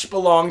stash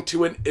belonged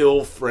to an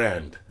ill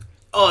friend.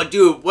 Oh,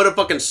 dude, what a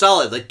fucking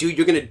solid. Like, dude,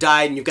 you're gonna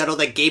die and you got all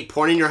that gay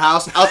porn in your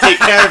house? I'll take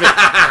care of it.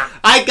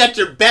 I got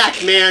your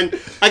back, man.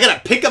 I got a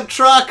pickup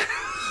truck.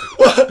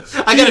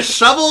 I got a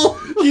shovel.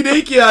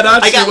 Hideki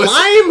Adachi I got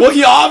lime. Well,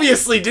 he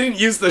obviously didn't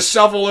use the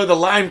shovel or the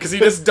lime because he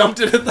just dumped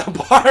it in the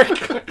park,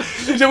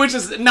 which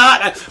is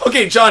not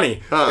okay.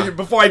 Johnny,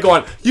 before I go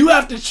on, you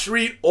have to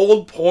treat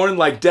old porn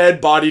like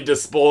dead body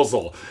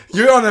disposal.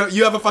 You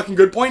have a fucking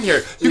good point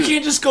here. You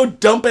can't just go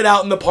dump it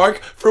out in the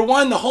park. For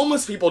one, the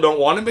homeless people don't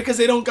want it because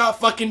they don't got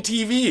fucking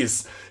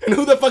TVs. And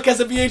who the fuck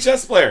has a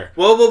VHS player?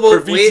 Whoa, or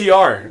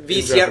VCR.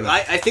 VCR.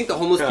 I think the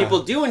homeless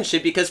people do and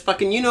shit because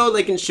fucking, you know,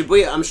 like in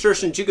Shibuya, I'm sure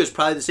Shinjuku is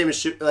probably the same as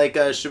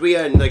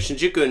Shibuya and like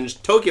Shinjuku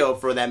and Tokyo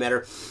for that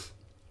matter.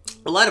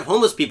 A lot of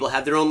homeless people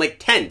have their own like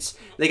tents.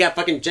 They got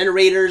fucking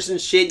generators and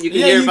shit. You can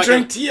hear you fucking...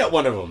 drank tea at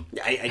one of them.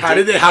 How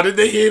did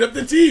they heat up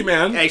the tea,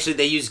 man? Actually,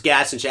 they use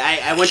gas and shit.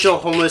 I went to a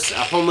homeless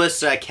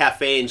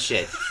cafe and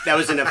shit. That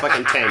was in a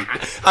fucking tent.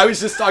 I was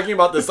just talking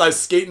about this. I was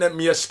skating at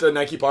Miyashita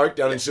Nike Park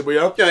down in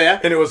Shibuya. Oh, yeah?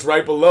 And it was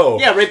right below.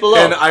 Yeah, right below.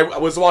 And I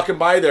was walking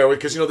by there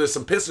because, you know, there's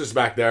some pissers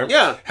back there.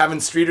 Yeah. Having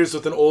streeters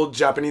with an old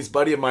Japanese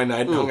buddy of mine I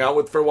hadn't hung out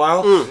with for a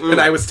while. And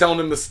I was telling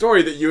him the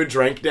story that you had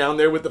drank down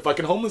there with the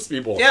fucking homeless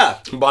people. Yeah.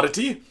 And bought a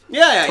tea.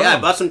 Yeah. I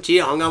bought some tea,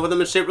 hung out with them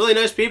and shit. Really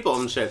nice people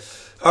and shit.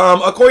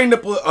 According to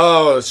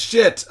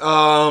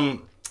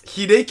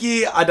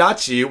Hideki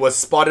Adachi was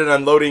spotted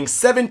unloading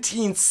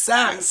 17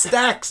 stacks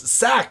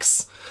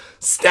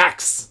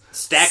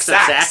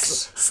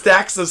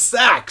of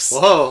sacks.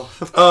 Whoa.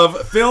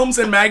 Of films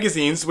and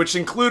magazines, which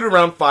include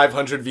around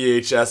 500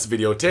 VHS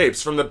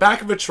videotapes from the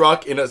back of a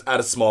truck at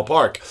a small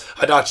park.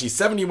 Adachi,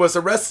 70, was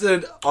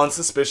arrested on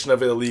suspicion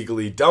of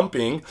illegally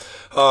dumping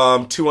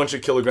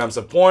 200 kilograms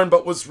of porn,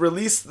 but was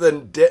released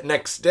the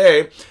next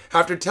day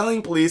after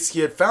telling police he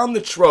had found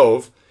the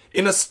trove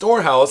in a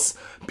storehouse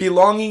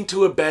belonging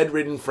to a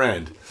bedridden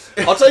friend.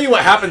 I'll tell you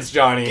what happens,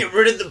 Johnny. Get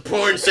rid of the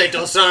porn,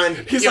 Saito-san.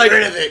 Get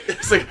rid of it.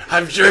 He's like,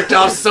 I've jerked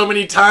off so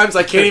many times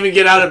I can't even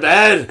get out of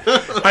bed.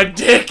 My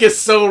dick is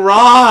so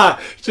raw.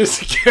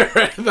 Just get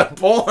rid of the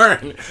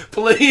porn,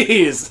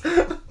 please.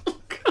 It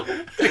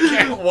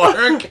can't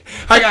work.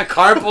 I got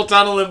carpal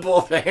tunnel in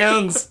both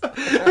hands.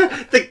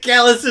 The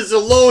calluses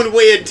alone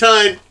weigh a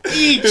ton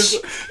each.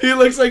 He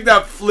looks like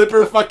that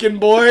flipper fucking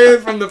boy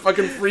from the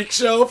fucking freak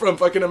show from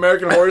fucking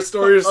American Horror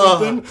Story or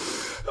something.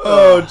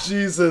 Oh,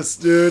 Jesus,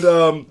 dude.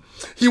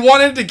 He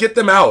wanted to get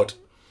them out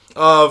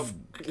of...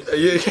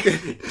 Get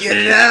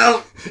it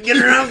out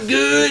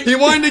good. He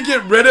wanted to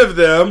get rid of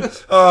them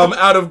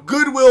out of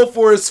goodwill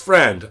for his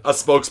friend, a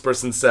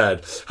spokesperson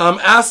said.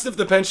 Asked if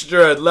the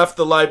pensioner had left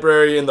the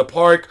library in the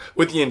park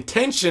with the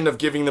intention of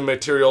giving the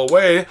material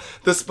away,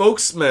 the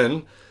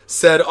spokesman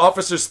said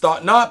officers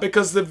thought not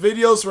because the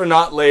videos were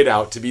not laid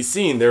out to be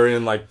seen. They were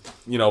in, like,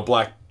 you know,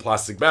 black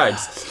plastic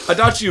bags.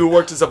 Adachi, who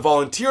worked as a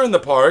volunteer in the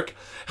park,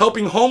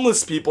 helping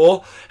homeless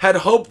people, had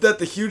hoped that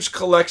the huge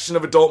collection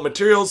of adult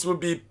materials would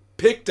be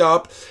picked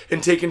up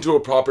and taken to a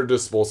proper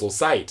disposal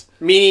site.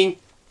 Meaning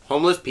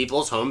homeless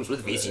people's homes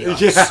with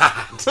VCRs.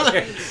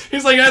 Yeah.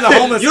 He's like, the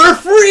homeless... You're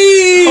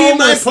free,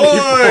 homeless my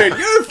porn!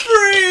 You're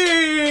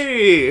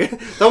free!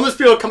 The homeless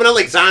people coming out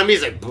like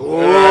zombies, like,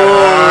 porn!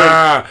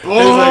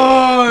 Porn!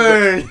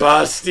 Like,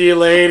 busty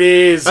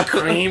ladies,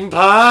 cream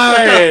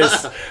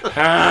pies!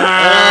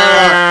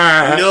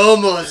 No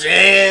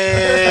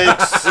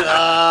mosaics!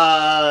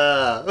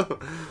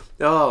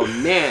 Oh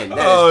man, that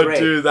is great.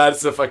 Dude,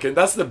 that's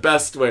the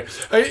best way.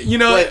 You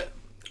know,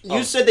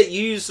 you said that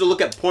you used to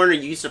look at porn, or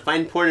you used to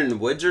find porn in the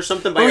woods or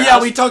something. By your yeah,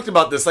 house? we talked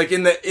about this. Like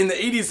in the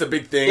 80s, the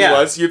big thing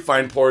was you'd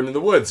find porn in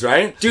the woods,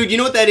 right? Dude, you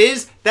know what that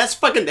is? That's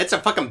a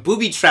fucking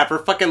booby trap or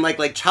fucking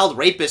like child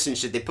rapists and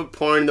shit. They put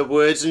porn in the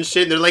woods and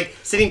shit. And they're like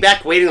sitting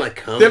back waiting, like,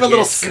 come. They have a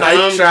little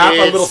snipe trap,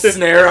 a little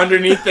snare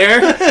underneath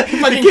there.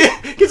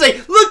 Kids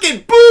like, look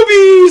at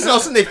boobies. And all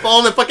of a sudden they fall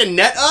in the fucking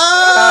net.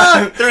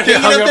 They're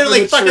hanging up there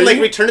like fucking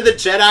like Return of the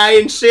Jedi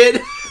and shit.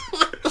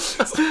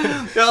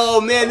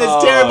 Oh man,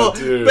 that's terrible.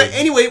 Dude. But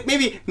anyway,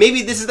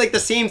 maybe this is like the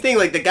same thing.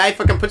 Like the guy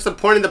fucking puts the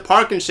porn in the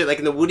park and shit, like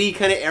in the woody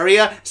kind of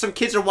area. Some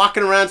kids are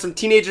walking around, some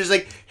teenagers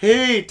like,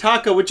 hey,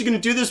 Taka, what you gonna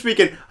do this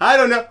weekend? I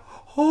don't know.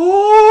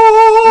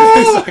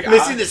 oh, like, and they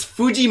see this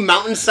Fuji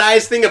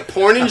mountain-sized thing of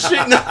porn and shit.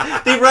 And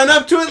they run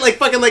up to it like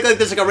fucking like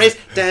there's like a race.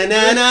 They're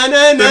making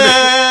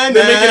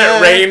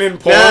it rain and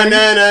porn.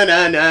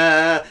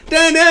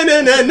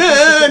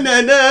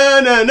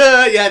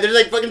 Yeah, they're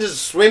like fucking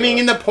just swimming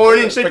in the porn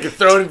and shit. Fucking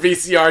throwing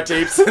VCR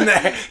tapes in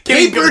there.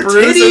 Paper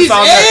titties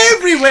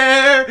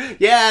everywhere.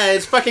 Yeah,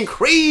 it's fucking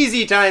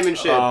crazy time and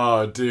shit.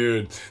 Oh,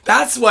 dude,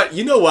 that's what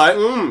you know. What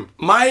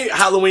my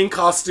Halloween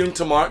costume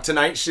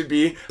tonight should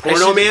be.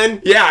 Porno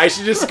man? Yeah, I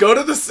should just go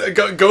to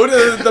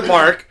the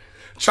park,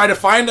 try to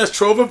find a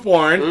trove of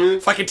porn.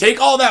 If I can take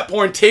all that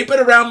porn, tape it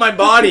around my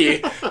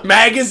body,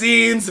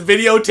 magazines,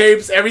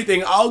 videotapes,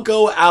 everything, I'll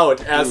go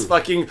out as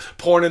fucking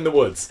porn in the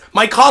woods.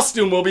 My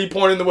costume will be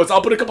porn in the woods.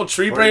 I'll put a couple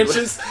tree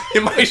branches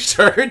in my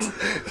shirt,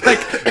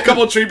 like a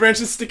couple tree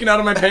branches sticking out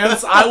of my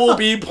pants. I will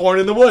be porn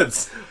in the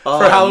woods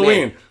for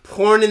Halloween. Man.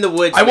 Porn in the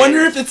woods. I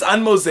wonder if it's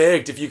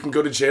unmosaiced, if you can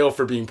go to jail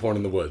for being porn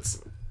in the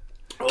woods.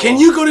 Can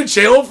you go to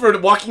jail for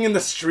walking in the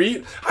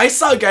street? I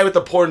saw a guy with a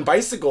porn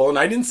bicycle, and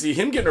I didn't see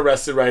him getting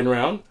arrested riding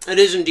around. It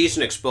is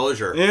indecent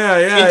exposure.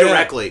 Yeah.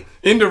 Indirectly.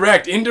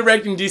 Indirect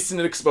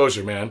indecent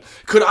exposure, man.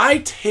 Could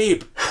I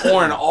tape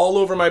porn all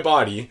over my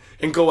body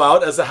and go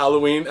out as the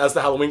Halloween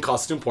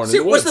costume porn in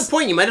the woods? What's the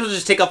point? You might as well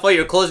just take off all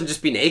your clothes and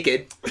just be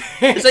naked.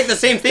 It's like the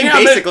same thing,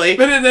 basically.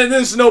 But then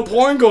there's no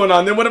porn going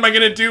on. Then what am I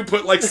going to do?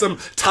 Put like some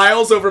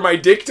tiles over my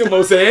dick to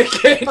mosaic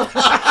it?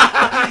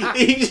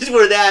 You just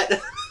wear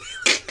that.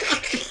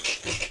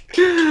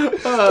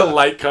 The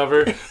light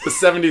cover, the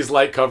 70s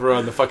light cover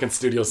on the fucking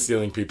studio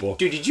ceiling, people.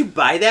 Dude, did you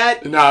buy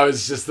that? No,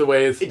 it's just the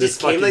way this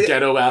fucking like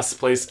ghetto ass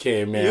place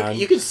came, man.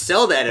 You could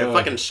sell that at a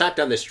fucking shop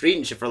down the street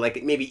and shit for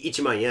like maybe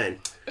 $1.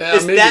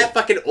 It's maybe. that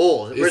fucking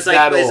old. It's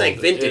like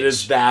vintage. It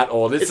is that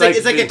old. It's like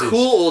a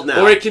cool old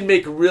now. Or it can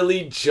make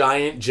really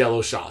giant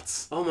Jello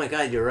shots. Oh my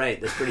god, you're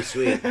right. That's pretty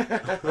sweet.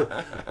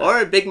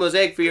 Or a big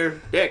mosaic for your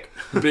dick.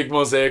 Big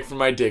mosaic for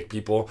my dick,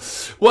 people.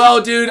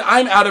 Well, dude,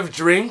 I'm out of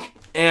drink.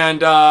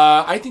 And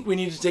I think we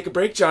need to take a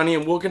break, Johnny,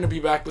 and we're going to be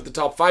back with the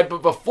top 5.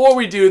 But before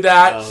we do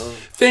that,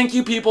 thank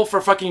you, people,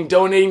 for fucking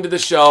donating to the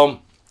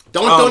show.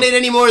 Don't donate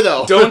anymore,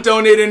 though. Don't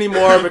donate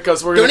anymore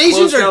because we're going to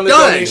close down the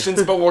done.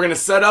 donations, but we're going to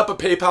set up a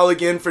PayPal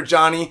again for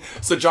Johnny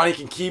so Johnny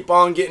can keep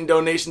on getting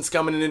donations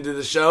coming into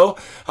the show.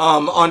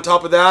 On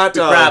top of that...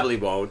 We probably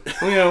won't.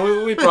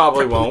 Yeah, we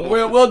probably won't.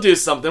 We'll do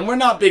something. We're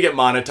not big at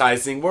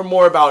monetizing. We're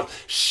more about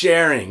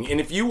sharing.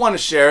 And if you want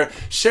to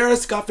share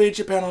us Cafe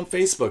Japan on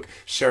Facebook.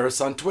 Share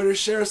us on Twitter.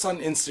 Share us on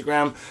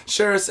Instagram.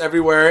 Share us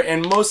everywhere.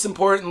 And most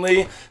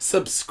importantly,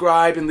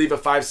 subscribe and leave a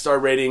 5-star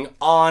rating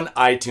on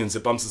iTunes.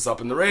 It bumps us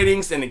up in the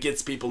ratings and it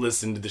gets people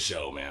listening to the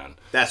show, man.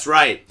 That's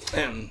right.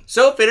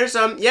 So, Fitters,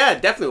 yeah,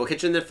 definitely. We'll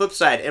catch you on the flip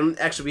side. And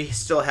actually, we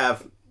still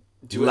have...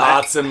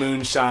 Lots of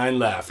moonshine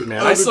left,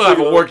 man. I still have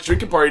a work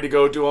drinking party to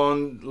go to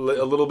on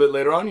a little bit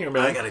later on here,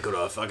 man. I gotta go to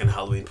a fucking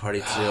Halloween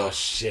party, too. Oh,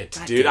 shit,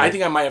 dude. I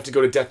think I might have to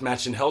go to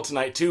Deathmatch in Hell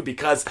tonight, too,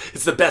 because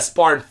it's the best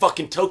bar in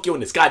fucking Tokyo,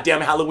 and it's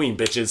goddamn Halloween,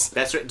 bitches.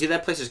 That's right. Dude,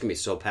 that place is gonna be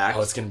so packed.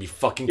 Oh, it's gonna be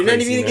fucking crazy. You're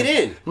not even gonna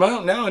get in.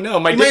 Well, no. You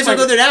might as well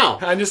go there now.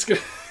 I'm just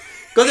gonna...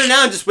 Go there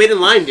now and just wait in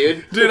line,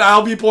 dude. Dude,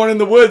 I'll be born in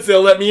the woods.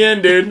 They'll let me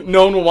in, dude.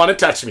 No one will want to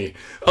touch me.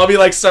 I'll be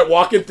like, start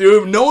walking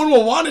through. No one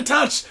will want to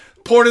touch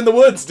porn in the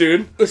woods,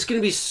 dude. It's going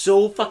to be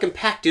so fucking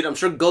packed, dude. I'm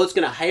sure Goat's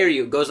going to hire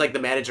you. Goat's like the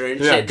manager and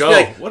shit. Yeah, Go.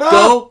 Like, what up?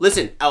 Go,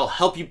 listen, I'll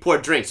help you pour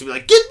drinks. He'll be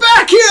like, get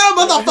back here,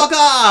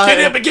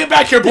 motherfucker! Get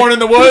back here, porn in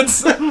the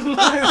woods.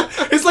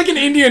 It's like an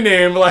Indian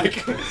name, like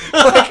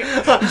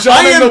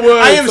John in the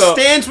woods. I am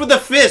stands with a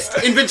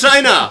fist in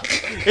vagina.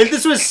 And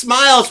this was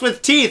smiles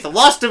with teeth,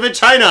 lost to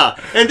vagina.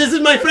 And this is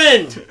my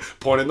friend.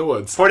 Porn in the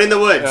woods. Porn in the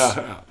woods.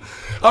 Yeah.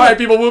 All right,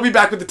 people, we'll be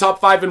back with the top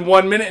 5 in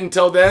 1 minute.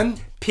 Until then,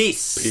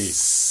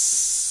 peace.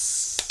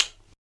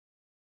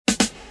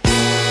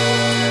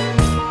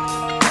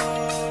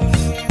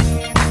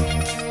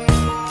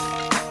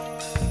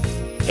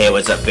 Hey,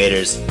 what's up,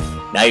 faders?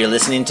 Now you're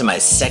listening to my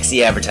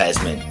sexy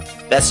advertisement.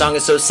 That song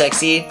is so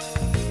sexy,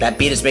 that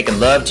beat is making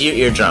love to your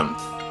eardrum.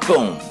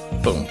 Boom,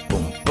 boom,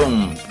 boom,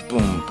 boom,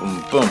 boom,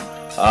 boom, boom.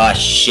 Aw,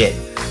 shit.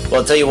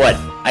 Well, I'll tell you what,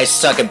 I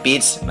suck at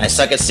beats, I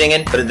suck at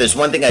singing, but if there's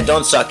one thing I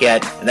don't suck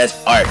at, and that's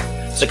art.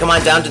 So come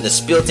on down to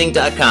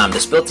thespilting.com.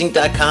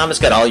 Thespilting.com has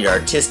got all your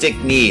artistic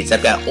needs.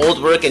 I've got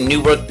old work and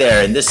new work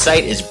there, and this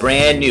site is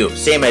brand new.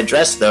 Same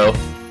address, though.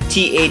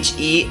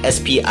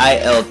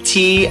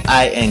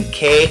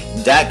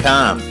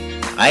 thespiltink.com.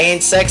 I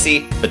ain't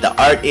sexy, but the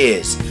art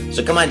is.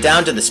 So come on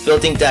down to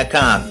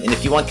thespilting.com, and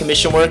if you want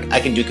commission work, I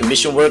can do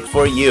commission work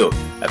for you.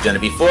 I've done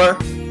it before,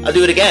 I'll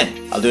do it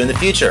again. I'll do it in the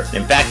future.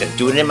 In fact, I'm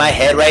doing it in my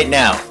head right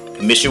now.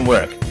 Commission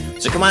work.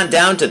 So come on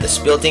down to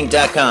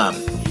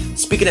thespilting.com.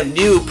 Speaking of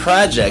new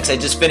projects, I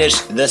just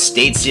finished the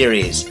State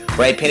Series,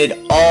 where I painted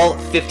all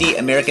 50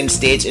 American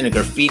states in a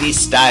graffiti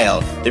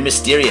style. They're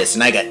mysterious,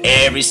 and I got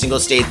every single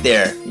state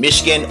there.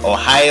 Michigan,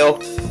 Ohio,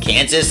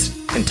 Kansas,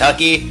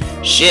 Kentucky.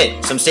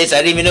 Shit, some states I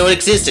didn't even know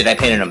existed, I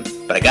painted them.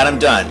 But I got them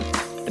done.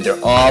 And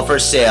they're all for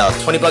sale.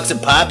 $20 a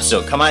pop,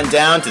 so come on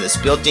down to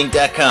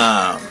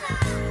thespiltink.com.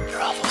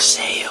 They're all for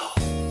sale.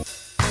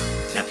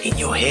 And I'm in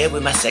your head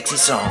with my sexy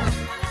song.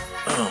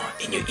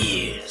 In your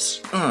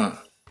ears.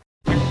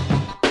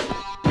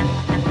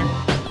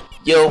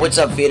 Yo, what's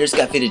up, faders?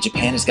 Got Faded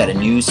Japan has got a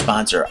new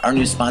sponsor. Our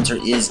new sponsor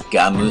is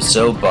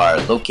Gamuso Bar,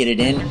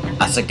 located in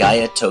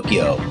Asagaya,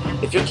 Tokyo.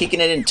 If you're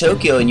kicking it in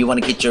Tokyo and you want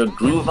to get your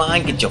groove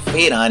on, get your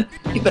fade on,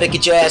 you better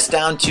get your ass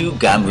down to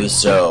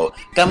Gamuso.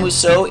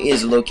 Gamuso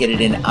is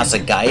located in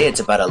Asagaya. It's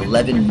about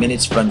 11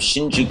 minutes from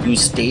Shinjuku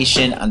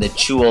Station on the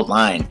Chuo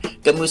line.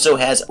 Gamuso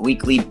has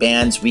weekly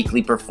bands,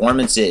 weekly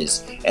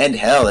performances. And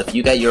hell, if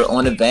you got your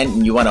own event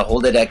and you want to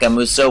hold it at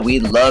Gamuso,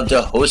 we'd love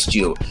to host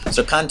you.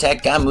 So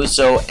contact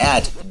Gamuso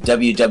at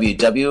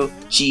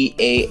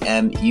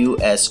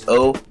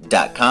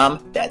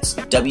www.gamuso.com. That's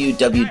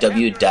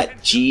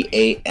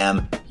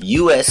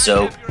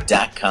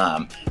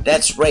www.gamuso.com.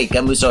 That's right,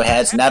 Gamuso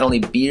has not only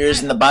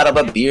beers in the bottle,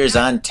 but beers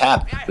on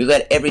tap. We've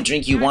got every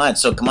drink you want,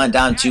 so come on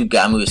down to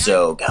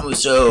Gamuso.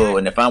 Gamuso,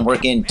 and if I'm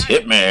working,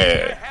 tip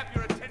me.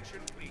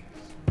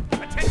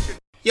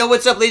 Yo,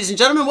 what's up, ladies and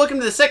gentlemen? Welcome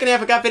to the second half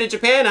of Got Faded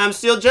Japan. I'm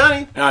still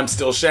Johnny. And I'm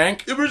still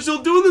Shank. And we're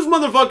still doing this,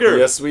 motherfucker.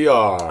 Yes, we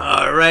are.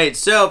 Alright,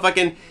 so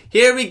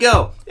here we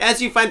go.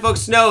 As you fine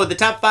folks know, the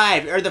top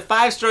 5 are the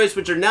 5 stories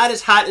which are not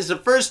as hot as the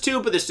first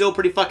 2, but they're still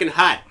pretty fucking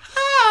hot.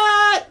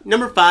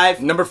 Number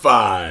 5.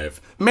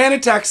 Man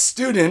attacks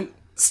student,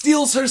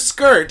 steals her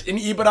skirt in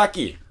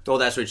Ibaraki. Oh,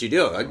 that's what you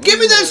do. Give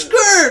me that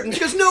skirt! And she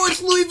goes, no,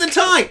 it's Louis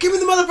Vuitton. Give me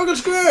the motherfucking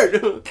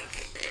skirt.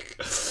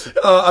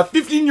 A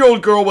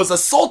 15-year-old girl was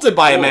assaulted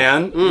by a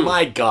man.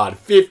 My God,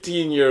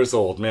 15 years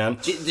old, man.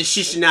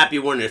 She should not be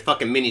wearing a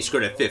fucking mini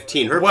skirt at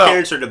 15. Her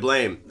parents are to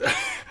blame.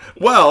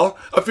 Well,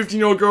 a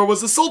 15-year-old girl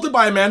was assaulted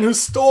by a man who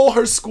stole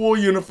her school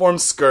uniform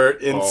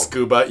skirt in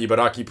Tsukuba,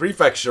 Ibaraki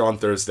Prefecture on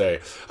Thursday.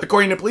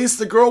 According to police,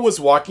 the girl was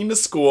walking to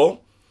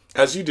school,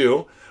 as you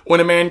do, when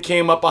a man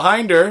came up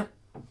behind her,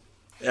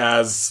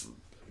 as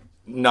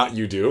not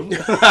you do,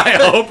 I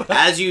hope.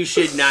 As you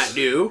should not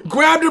do.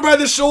 Grabbed her by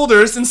the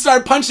shoulders and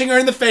started punching her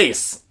in the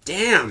face.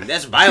 Damn,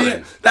 that's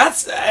violent.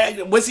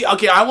 Was he,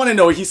 okay, I want to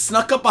know, he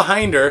snuck up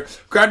behind her,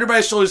 grabbed her by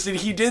the shoulders,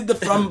 he did the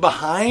from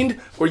behind,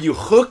 where you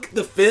hook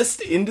the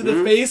fist into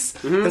the face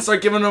and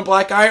start giving her a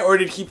black eye, or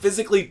did he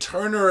physically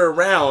turn her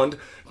around,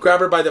 grab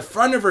her by the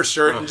front of her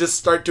shirt and just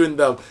start doing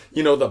the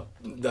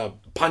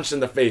punch in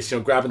the face,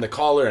 grabbing the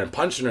collar and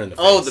punching her in the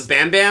face? Oh, the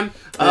bam bam?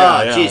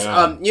 Jeez.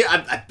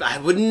 I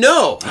wouldn't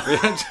know.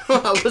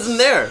 I wasn't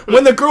there.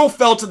 When the girl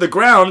fell to the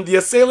ground, the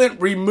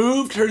assailant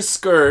removed her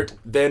skirt,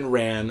 then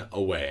ran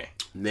away.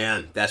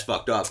 Man, that's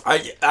fucked up.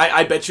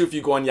 I bet you if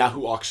you go on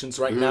Yahoo Auctions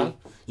right now,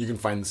 you can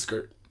find the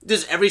skirt.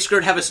 Does every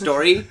skirt have a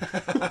story?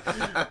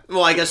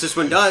 Well, I guess this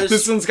one does.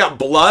 This one's got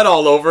blood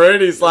all over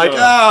it. He's like,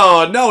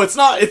 oh, no, it's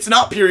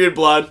not period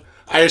blood.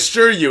 I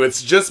assure you,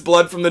 it's just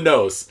blood from the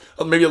nose.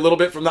 Maybe a little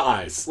bit from the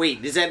eyes.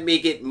 Wait, does that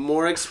make it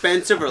more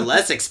expensive or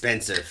less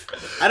expensive?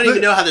 I don't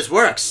even know how this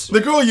works.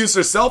 The girl used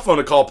her cell phone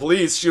to call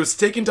police. She was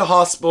taken to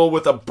hospital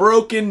with a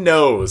broken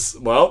nose.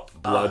 Well,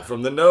 blood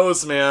from the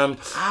nose, man.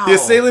 Ow. The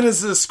assailant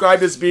is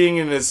described as being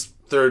in his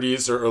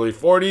 30s or early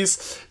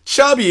 40s.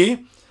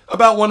 Chubby,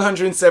 about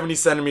 170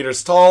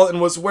 centimeters tall,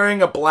 and was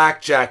wearing a black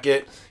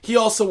jacket. He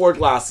also wore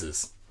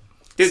glasses.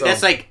 Dude,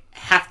 that's like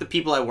half the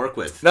people I work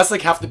with. That's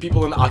like half the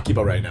people in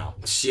Akiba right now.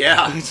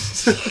 Yeah.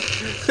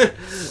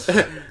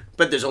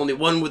 But there's only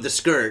one with the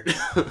skirt.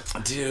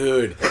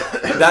 Dude,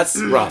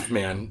 that's rough,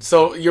 man.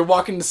 So you're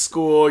walking to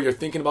school, you're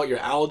thinking about your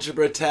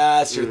algebra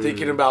test, you're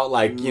thinking about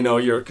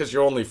because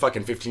you're only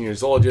fucking 15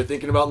 years old, you're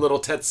thinking about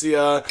little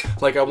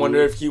Tetsuya, like I wonder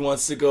if he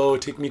wants to go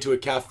take me to a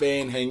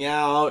cafe and hang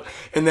out,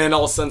 and then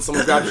all of a sudden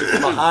someone grabs you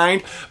from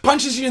behind,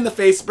 punches you in the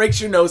face,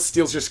 breaks your nose,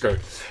 steals your skirt.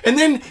 And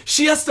then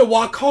she has to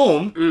walk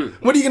home.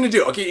 What are you going to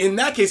do? Okay, in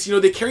that case,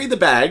 they carry the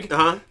bag,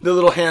 the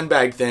little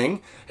handbag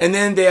thing, and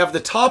then they have the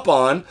top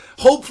on.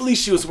 Hopefully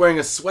she was wearing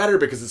a sweater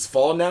because it's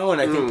fall now,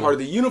 and I think part of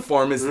the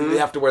uniform is that they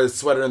have to wear the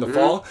sweater in the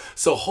fall.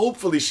 So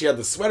hopefully she had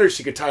the sweater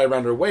she could tie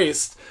around her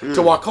waist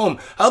to walk home.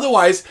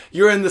 Otherwise,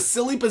 you're in the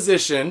silly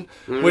position,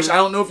 which I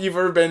don't know if you've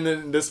ever been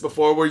in this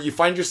before, where you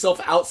find yourself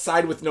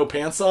outside with no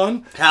pants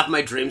on. Half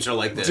my dreams are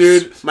like this.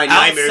 Dude, my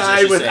nightmares,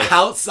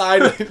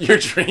 outside with your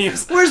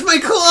dreams. Where's my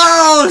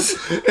clothes?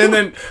 And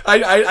then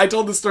I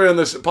told the story on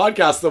the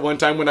podcast the one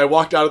time when I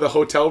walked out of the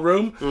hotel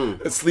room,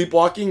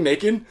 sleepwalking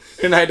naked,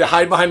 and I had to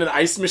hide behind an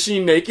ice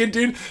machine naked,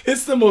 dude.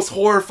 It's the most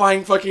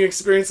horrifying fucking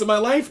experience of my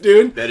life,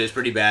 dude. That is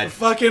pretty bad.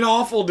 Fucking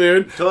awful,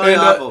 dude. Totally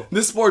awful.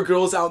 This poor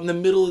girl's out in the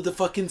middle of the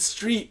fucking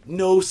street,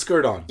 no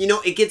skirt on.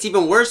 It gets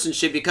even worse and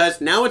shit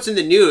because now it's in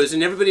the news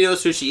and everybody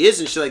knows who she is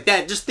and shit like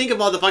that. Just think of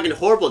all the fucking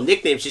horrible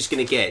nicknames she's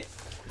gonna get.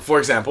 For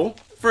example,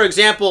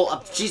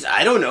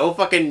 I don't know,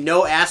 fucking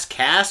no ass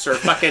Cass or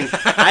fucking,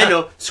 I don't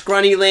know,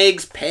 scrawny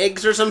legs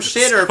Pegs or some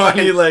shit or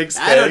fucking legs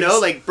I don't know,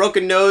 like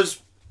broken nose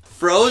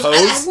Froze? I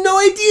have no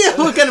idea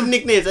what kind of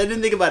nicknames. I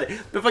didn't think about it.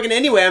 But fucking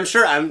anyway, I'm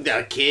sure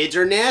kids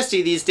are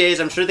nasty these days.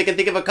 I'm sure they can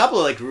think of a couple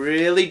of like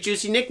really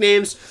juicy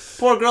nicknames.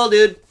 Poor girl,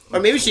 dude. Or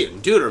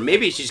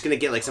maybe she's gonna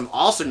get like some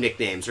awesome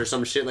nicknames or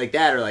some shit like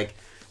that, or like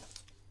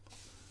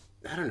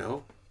I don't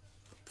know,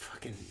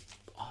 fucking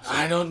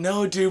I don't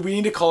know, dude. We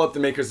need to call up the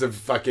makers of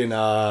fucking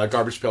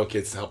Garbage Pail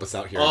Kids to help us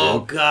out here. Oh,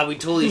 dude. God, we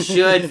totally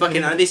should.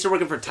 Fucking, are they still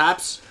working for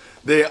Tops?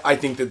 I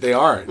think that they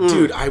are.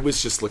 Dude, I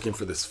was just looking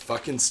for this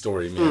fucking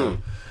story,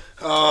 man.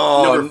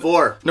 Oh,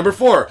 Number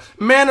 4.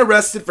 Man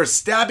arrested for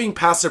stabbing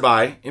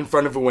passerby in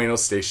front of Ueno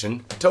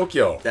Station,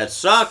 Tokyo. That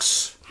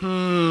sucks.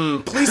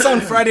 Police on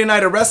Friday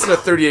night arrested a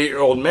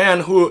 38-year-old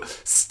man who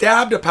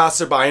stabbed a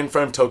passerby in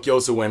front of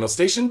Tokyo's Ueno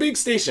Station. Big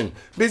station.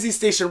 Busy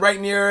station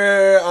right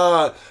near,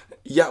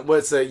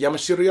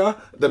 Yamashiraya?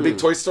 The big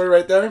toy store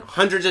right there?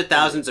 Hundreds of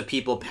thousands of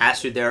people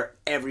pass through there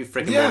every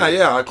freaking morning.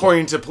 Yeah.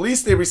 According to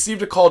police, they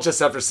received a call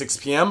just after 6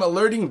 p.m.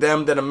 alerting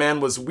them that a man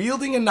was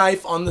wielding a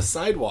knife on the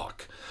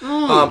sidewalk.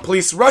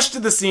 Police rushed to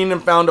the scene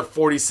and found a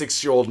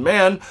 46-year-old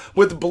man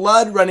with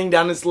blood running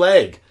down his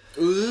leg.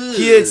 Ooh.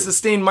 He had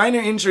sustained minor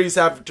injuries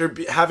after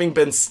having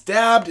been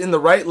stabbed in the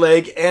right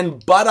leg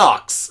and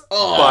buttocks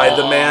by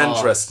the man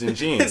dressed in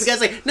jeans. This guy's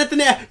like, not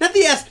the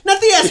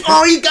ass.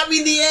 Oh, you got me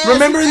in the ass.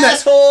 Remember in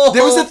asshole.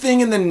 There was a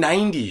thing in the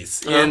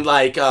 90s and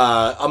like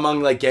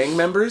among like gang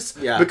members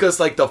because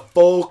like the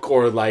folk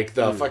or like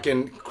the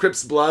fucking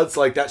Crips Bloods,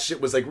 like that shit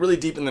was like really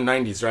deep in the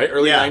 90s, right?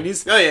 Early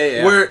 90s. Oh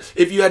yeah. Where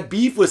if you had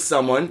beef with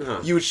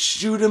someone, you would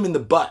shoot him in the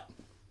butt.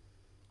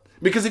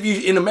 Because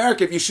in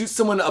America, if you shoot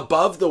someone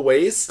above the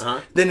waist,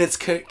 then it's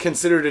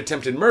considered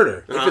attempted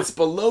murder. If it's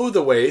below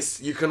the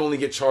waist, you can only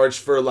get charged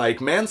for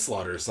like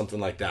manslaughter or something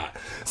like that.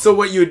 So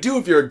what you would do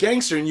if you're a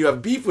gangster and you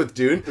have beef with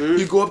dude,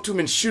 you go up to him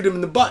and shoot him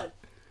in the butt.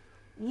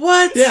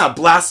 What? Yeah,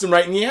 blast him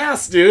right in the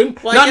ass, dude.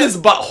 Well, Not in his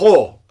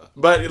butthole,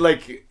 but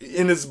like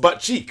in his butt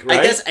cheek, right?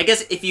 I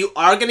guess if you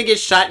are gonna get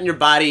shot in your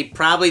body,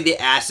 probably the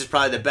ass is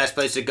probably the best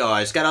place to go.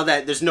 It's got all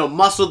that. There's no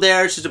muscle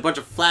there. It's just a bunch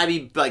of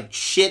flabby like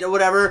shit or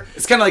whatever.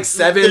 It's kind of like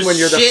Seven There's when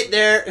you're shit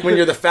there. when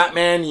you're the fat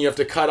man. You have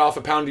to cut off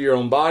a pound of your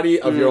own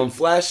body, of your own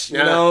flesh. You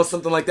know,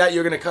 something like that.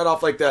 You're gonna cut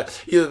off like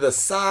either the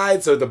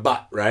sides or the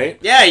butt, right?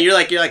 Yeah, you're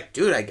like,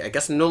 dude. I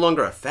guess I'm no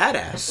longer a fat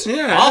ass.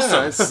 Yeah,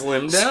 awesome.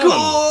 Slim down.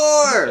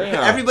 Score.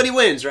 Yeah. Everybody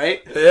wins,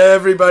 right?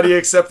 Everybody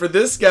except for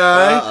this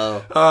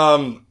guy.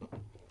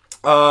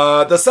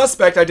 The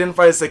suspect,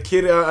 identified as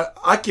Akira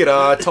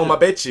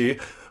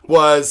Tomabechi,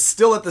 was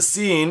still at the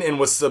scene and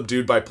was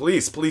subdued by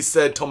police. Police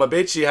said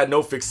Tomabechi had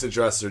no fixed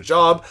address or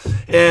job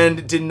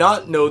and did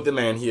not know the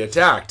man he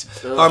attacked.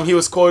 He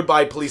was quoted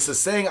by police as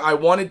saying, "I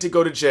wanted to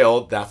go to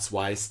jail, that's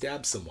why I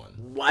stabbed someone."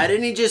 Why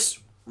didn't he just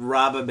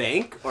rob a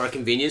bank or a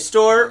convenience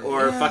store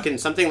or fucking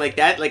something like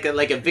that, like a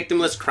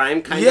victimless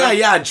crime kind of?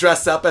 Yeah,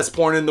 dress up as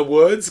Porn in the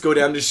Woods, go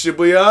down to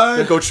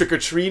Shibuya, go trick or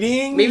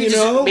treating. Maybe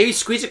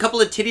squeeze a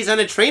couple of titties on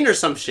a train or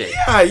some shit.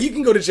 Yeah, you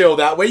can go to jail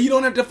that way. You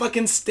don't have to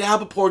fucking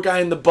stab a poor guy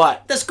in the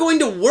butt. That's going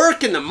to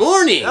work in the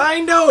morning. I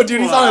know,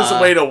 dude. He's on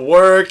his way to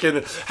work,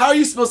 and how are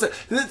you supposed to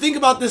think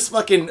about this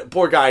fucking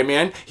poor guy,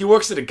 man? He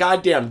works at a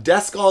goddamn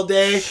desk all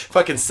day,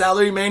 fucking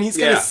salary man. He's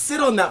gonna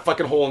sit on that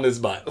fucking hole in his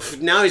butt.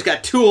 Now he's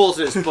got 2 holes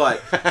in his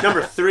butt.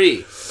 Number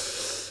 3.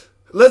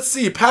 Let's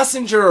see.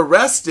 Passenger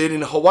arrested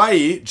in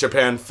Hawaii,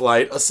 Japan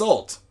flight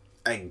assault.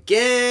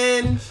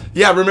 Again?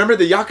 Yeah, remember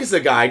the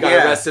Yakuza guy got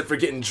arrested for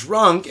getting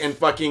drunk and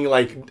fucking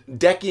like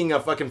decking a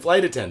fucking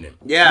flight attendant.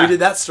 Yeah. We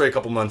did that story a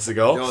couple months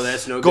ago. No,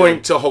 that's no good.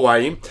 Going to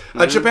Hawaii.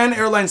 A Japan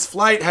Airlines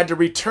flight had to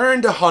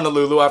return to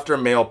Honolulu after a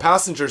male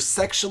passenger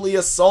sexually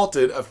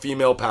assaulted a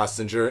female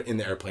passenger in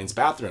the airplane's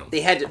bathroom.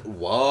 They had to...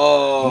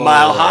 Whoa.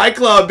 Mile High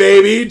Club,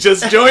 baby.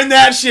 Just join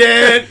that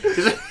shit.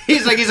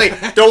 He's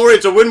like, don't worry,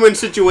 it's a win-win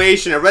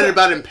situation. I read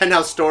about it in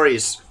Penthouse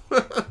Stories.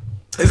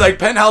 It's like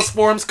Penthouse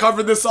Forums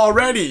covered this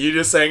already. You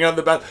just hang on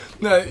the bath.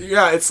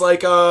 Yeah, it's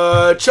like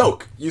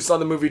Choke. You saw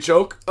the movie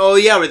Choke? Oh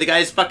yeah, where the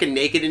guy's fucking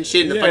naked and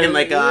shit in the fucking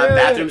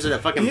bathrooms in a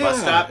fucking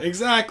bus stop.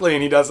 Exactly,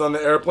 and he does on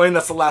the airplane.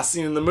 That's the last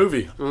scene in the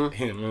movie.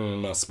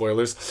 No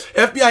spoilers.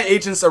 FBI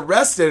agents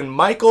arrested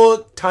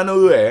Michael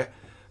Tanouye,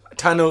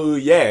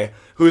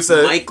 who's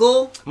a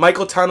Michael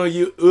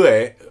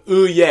Tanouye.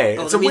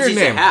 It's a weird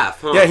name.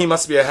 Half, huh? Yeah, he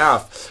must be a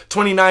half.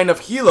 29 of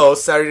Hilo,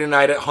 Saturday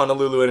night at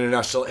Honolulu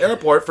International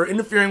Airport for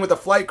interfering with a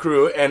flight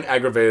crew and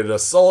aggravated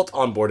assault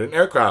on board an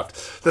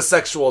aircraft. The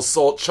sexual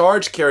assault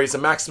charge carries a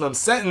maximum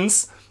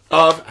sentence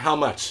of how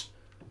much?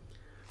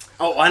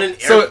 Oh, on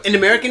an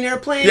American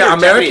airplane? Yeah,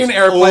 American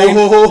airplane.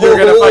 You're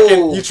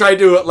gonna you try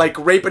to like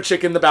rape a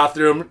chick in the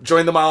bathroom,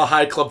 join the Mile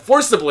High Club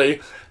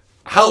forcibly.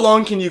 How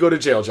long can you go to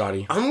jail,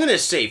 Johnny? I'm gonna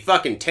say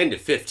fucking 10 to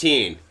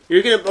 15.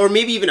 You're gonna, or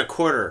maybe even a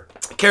quarter.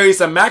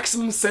 Carries a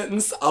maximum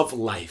sentence of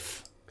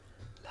life.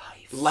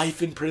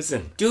 Life in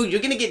prison. Dude, you're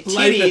gonna get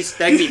titties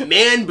that can be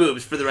man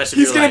boobs for the rest of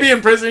your life. He's gonna be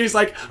in prison. He's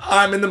like,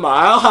 I'm in the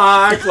Mile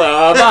High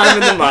Club.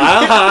 I'm in the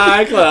Mile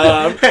High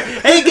Club.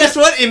 Hey, guess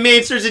what,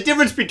 inmates? There's a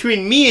difference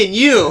between me and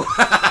you.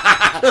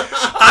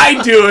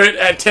 I do it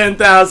at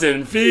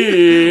 10,000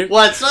 feet.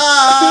 What's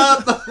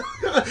up?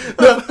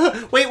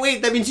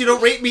 Wait, that means you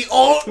don't rape me.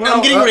 Oh,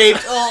 I'm getting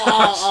raped.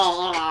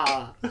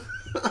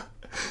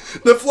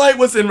 The flight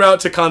was en route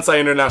to Kansai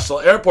International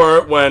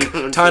Airport when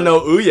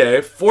Tano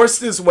Uye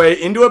forced his way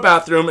into a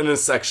bathroom and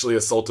sexually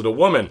assaulted a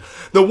woman.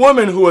 The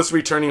woman, who was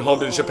returning home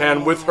to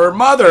Japan with her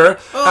mother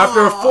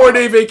after a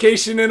 4-day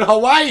vacation in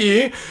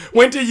Hawaii,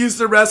 went to use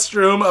the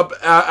restroom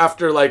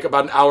after like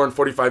about an hour and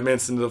 45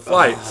 minutes into the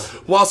flight.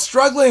 While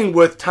struggling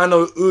with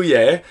Tano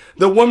Uye,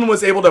 the woman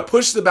was able to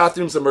push the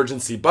bathroom's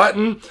emergency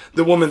button.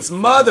 The woman's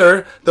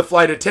mother, the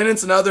flight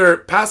attendants, and other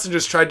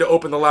passengers tried to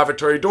open the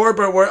lavatory door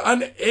but were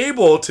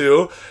unable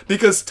to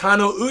because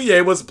Tano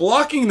Uye was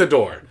blocking the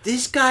door.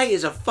 This guy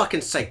is a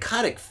fucking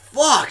psychotic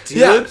fuck, dude.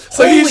 Yeah,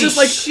 so Holy he's just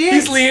like, shit.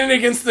 he's leaning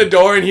against the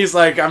door and he's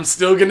like, I'm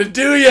still gonna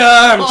do ya.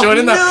 I'm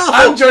joining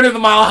the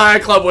Mile High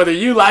Club whether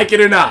you like it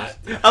or not.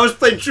 I was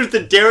playing Truth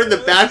or Dare in the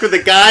back with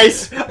the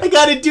guys. I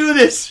gotta do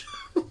this.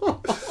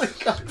 Oh my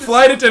God.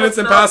 Flight attendants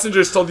and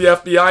passengers told the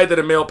FBI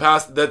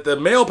that the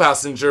male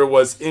passenger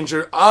was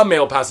injured. A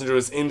male passenger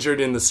was injured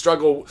in the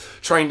struggle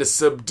trying to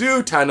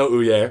subdue Tano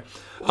Uye.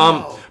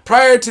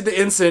 Prior to the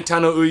incident,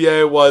 Tano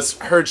Uye was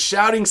heard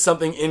shouting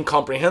something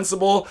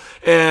incomprehensible,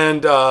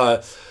 and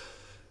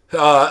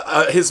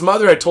his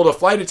mother had told a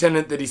flight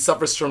attendant that he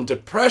suffers from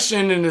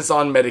depression and is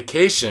on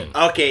medication.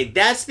 Okay,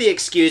 that's the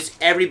excuse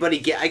everybody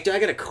get. I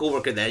got a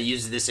coworker that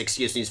uses this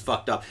excuse and he's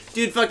fucked up.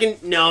 Dude, fucking,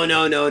 no.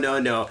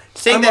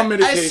 Saying I'm that on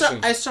medication.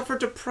 I suffer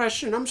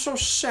depression. I'm so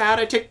sad.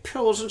 I take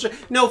pills and shit.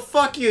 No,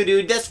 fuck you,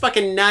 dude. That's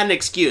fucking not an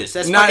excuse.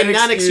 That's fucking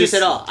not an excuse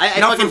at all. I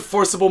not fucking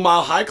for forcible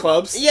Mile High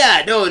Clubs.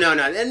 Yeah, no.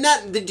 And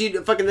not,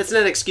 dude, fucking, that's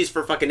not an excuse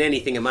for fucking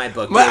anything in my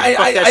book. Dude. But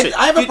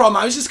I have a problem.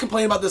 I was just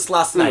complaining about this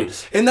last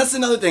night. And that's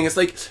another thing. It's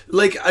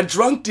like a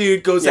drunk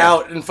dude goes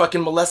out and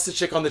fucking molests a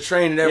chick on the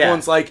train and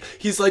everyone's like,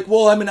 he's like,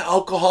 well, I'm an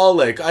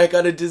alcoholic. I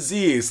got a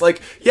disease.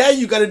 Like, yeah,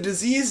 you got a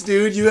disease,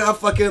 dude. You have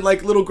fucking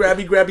like little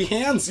grabby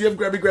hands. You have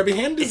grabby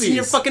hand disease. It's in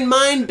your fucking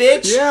mind,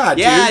 bitch.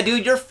 Yeah,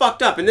 dude, you're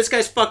fucked up. And this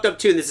guy's fucked up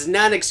too. And this is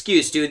not an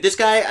excuse, dude. This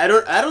guy, I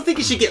don't think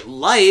he should get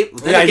life.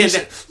 That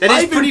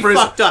is pretty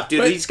fucked up,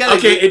 dude. He's got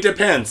okay, it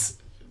depends.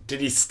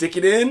 Did he stick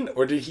it in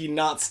or did he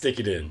not stick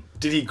it in?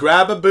 Did he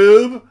grab a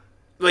boob?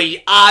 Well,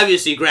 he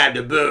obviously grabbed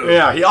a boob.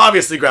 Yeah, he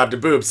obviously grabbed a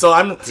boob. So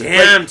I'm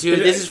damn, dude.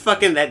 This is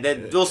fucking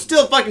that. Well,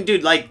 still, fucking,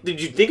 dude. Like,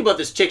 did you think about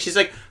this chick? She's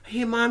like,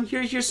 hey, mom,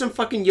 here's some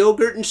fucking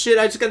yogurt and shit.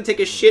 I just gotta take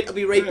a shit. I'll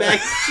be right back.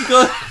 She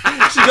goes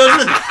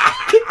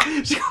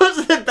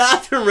to the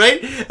bathroom,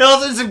 right? And all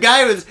of a sudden, some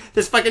guy with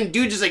this fucking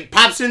dude just like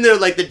pops in there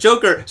like the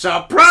Joker.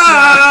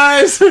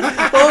 Surprise!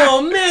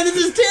 Oh man, this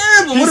is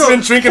terrible. He's been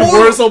drinking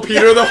Wurzel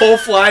Peter the whole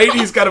flight.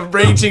 He's got a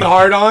raging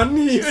heart on.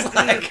 He's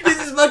like,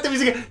 this is fucked up.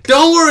 He's like,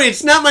 don't worry,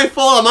 it's not my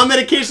fault. I'm on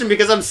medication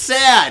because I'm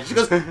sad. She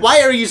goes,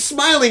 why are you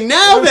smiling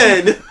now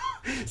then?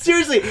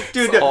 Seriously,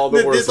 dude,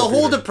 there's the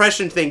whole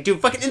depression thing, dude.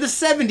 Fucking in the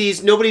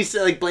 70s, nobody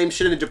like blamed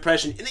shit on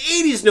depression. In the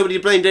 80s, nobody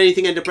blamed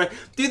anything on depression.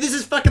 Dude, this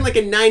is fucking like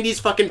a 90s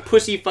fucking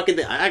pussy fucking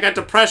thing. I got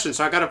depression,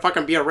 so I gotta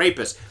fucking be a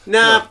rapist.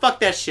 Nah, fuck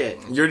that shit.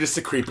 You're just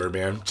a creeper,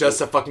 man.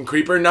 Just a fucking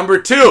creeper.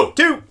 Number 2.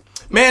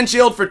 Man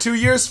jailed for 2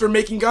 years for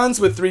making guns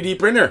with 3D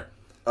printer.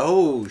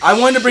 Oh, I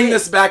wanted to bring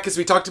this back because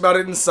we talked about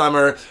it in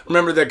summer.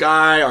 Remember the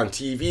guy on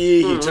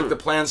TV? He took the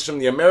plans from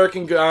the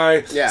American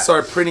guy,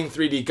 started printing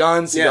 3D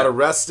guns. He got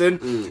arrested.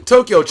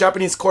 Tokyo,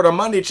 Japanese court on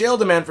Monday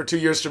jailed a man for 2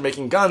 years for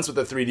making guns with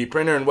a 3D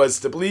printer and was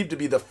believed to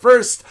be the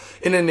first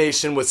in a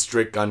nation with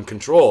strict gun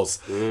controls.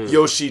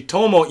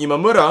 Yoshitomo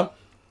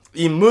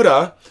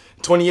Imura,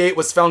 28,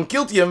 was found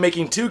guilty of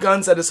making 2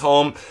 guns at his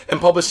home and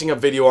publishing a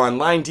video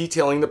online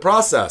detailing the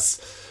process.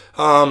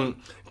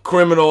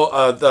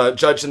 The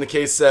judge in the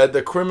case said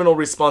the criminal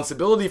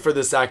responsibility for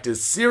this act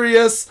is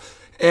serious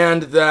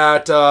and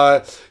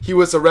that he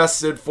was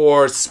arrested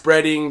for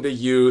spreading the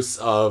use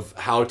of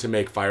how to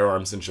make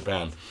firearms in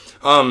Japan.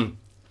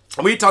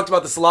 We talked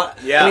about this a lot.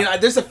 Yeah. I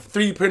mean, there's a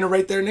 3D printer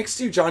right there next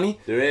to you,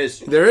 Johnny. There is.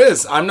 There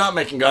is. I'm not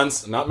making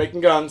guns.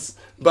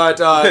 But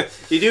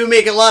you do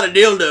make a lot of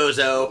dildos,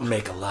 though.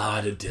 Make a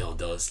lot of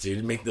dildos,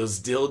 dude. Make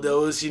those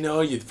dildos,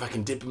 you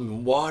fucking dip them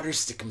in water,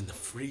 stick them in the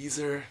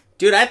freezer.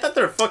 Dude, I thought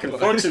they were fucking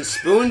forks and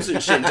spoons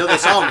and shit until they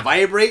saw them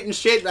vibrate and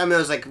shit. I mean, I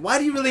was like, why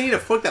do you really need a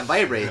fork that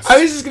vibrates?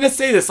 I was just going to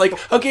say this. Like,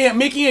 okay,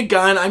 making a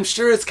gun, I'm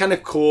sure it's kind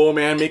of cool,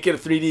 man. Make it a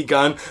 3D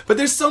gun. But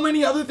there's so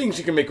many other things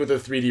you can make with a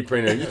 3D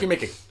printer. You can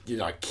make a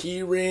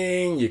key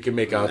ring. You can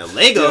make a...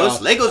 Legos.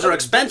 Legos are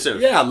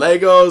expensive. Yeah,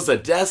 Legos, a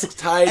desk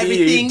tidy,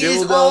 everything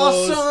dildos. Is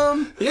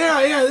awesome.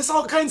 Yeah, there's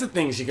all kinds of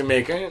things you can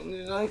make.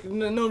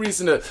 No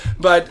reason to...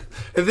 But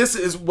this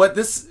is what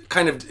this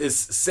kind of is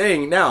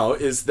saying now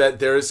is that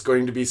there is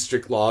going to be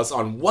strict laws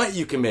on what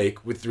you can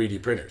make with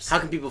 3D printers. How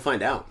can people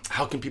find out?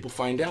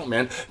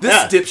 Man?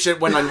 This dipshit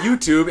went on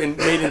YouTube and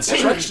made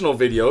instructional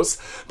videos,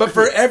 but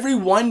for every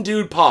one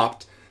dude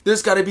popped,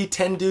 there's got to be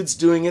 10 dudes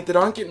doing it that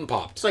aren't getting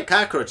popped. It's like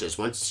cockroaches.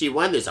 Once you see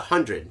one, there's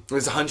 100.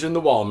 There's 100 in the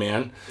wall,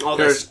 man. Oh,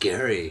 that's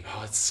scary.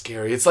 Oh, it's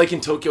scary. It's like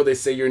in Tokyo, they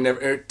say you're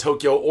never...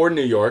 Tokyo or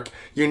New York,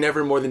 you're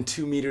never more than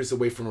 2 meters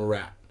away from a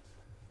rat.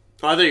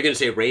 Oh, I thought you were going to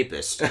say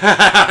rapist.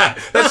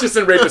 That's just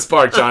in Rapist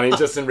Park, Johnny.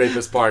 Just in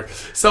Rapist Park.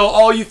 So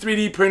all you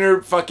 3D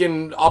printer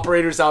fucking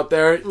operators out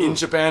there in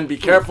Japan, be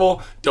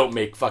careful. Don't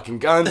make fucking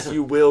guns.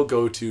 You will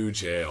go to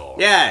jail.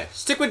 Yeah,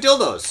 stick with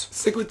dildos.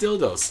 Stick with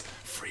dildos.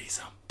 Freeze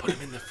them. Put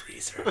them in the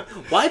freezer.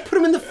 Why put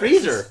them in the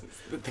freezer?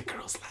 The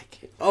girls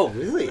like it. Oh,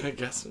 really? I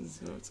guess.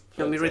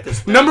 Let me write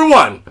this. Number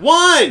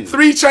 1.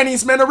 3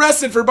 Chinese men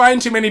arrested for buying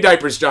too many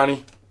diapers,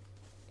 Johnny.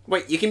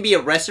 Wait, you can be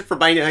arrested for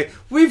buying like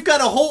we've got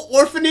a whole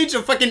orphanage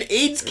of fucking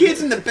AIDS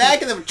kids in the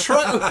back of the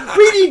truck.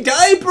 We need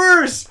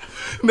diapers.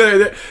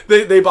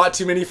 They bought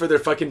too many for their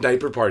fucking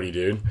diaper party,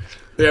 dude.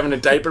 They're having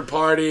a diaper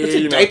party. What's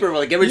a diaper?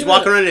 Like everyone's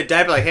walking around in a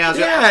diaper. Like, hey, how's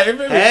it? Yeah.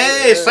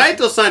 Hey,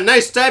 Saito-san,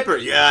 nice diaper.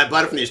 Yeah, I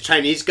bought it from these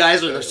Chinese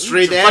guys on the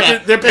street.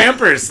 They're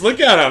Pampers. Look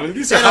at them.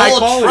 These are and high a whole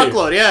quality.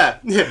 truckload. Yeah,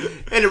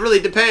 and it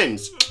really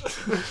depends.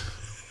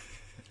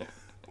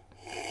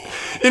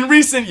 In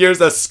recent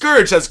years, a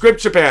scourge has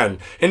gripped Japan,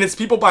 and it's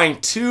people buying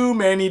too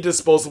many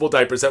disposable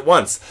diapers at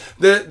once.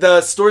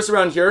 The stores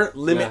around here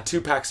limit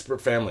 2 packs per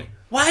family.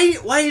 Why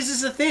is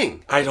this a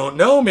thing? I don't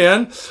know,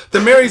 man. The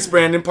Mary's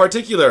brand in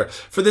particular.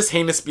 For this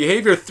heinous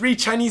behavior, 3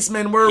 Chinese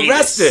men were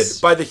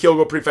arrested by the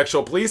Hyogo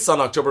Prefectural Police on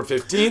October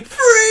 15th.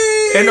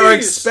 Freeze! And are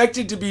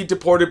expected to be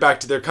deported back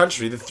to their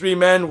country. The 3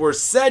 men were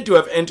said to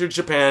have entered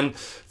Japan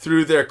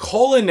through their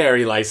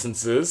culinary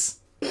licenses.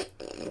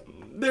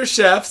 They're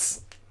chefs.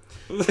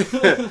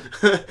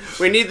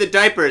 We need the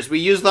diapers. We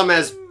use them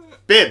as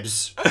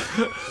bibs.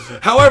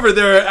 However,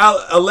 their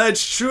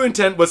alleged true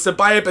intent was to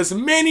buy up as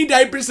many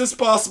diapers as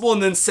possible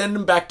and then send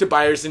them back to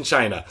buyers in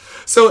China.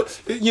 So,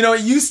 it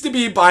used to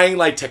be buying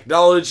like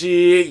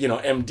technology,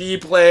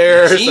 MD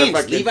players.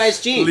 Jeans,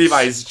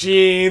 Levi's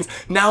jeans.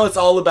 Now it's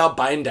all about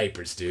buying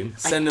diapers, dude.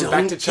 Send them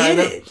back to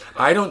China.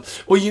 I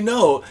don't.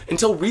 Well,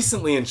 until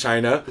recently in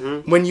China,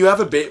 when you have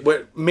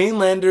what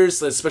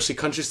mainlanders, especially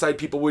countryside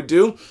people would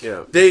do,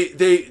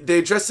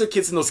 they dress their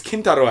kids in those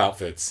Kintaro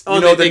outfits.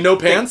 The no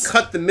pants. They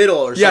cut the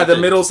middle. Yeah, the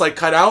middle's like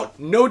cut out.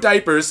 No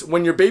diapers.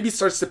 When your baby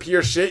starts to pee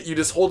or shit, you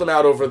just hold them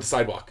out over the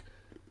sidewalk.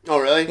 Oh,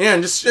 really? Yeah,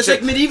 and just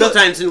like medieval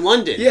times in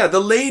London. Yeah, the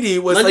lady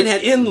was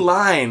in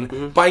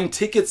line buying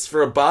tickets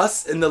for a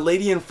bus, and the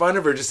lady in front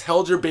of her just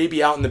held her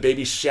baby out, and the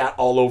baby shat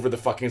all over the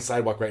fucking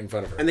sidewalk right in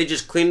front of her. And they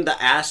just cleaned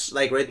the ass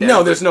like right there.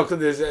 No, there's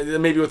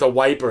maybe with a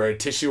wipe or a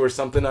tissue or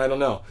something. I don't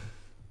know.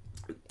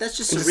 That's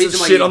just the reason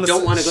why you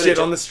don't want to go to shit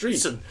on the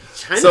street.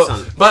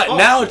 But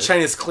now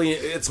China's clean.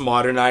 It's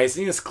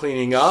modernizing. It's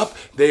cleaning up.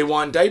 They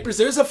want diapers.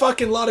 There's a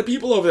fucking lot of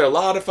people over there. A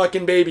lot of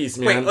fucking babies,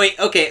 man. Wait.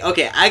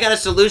 Okay. I got a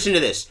solution to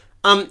this.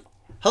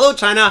 Hello,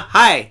 China.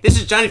 Hi, this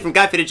is Johnny from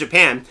Got Fitted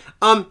Japan.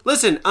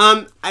 Listen.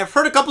 I've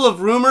heard a couple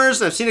of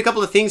rumors. I've seen a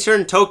couple of things here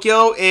in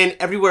Tokyo and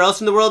everywhere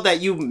else in the world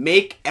that you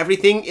make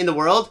everything in the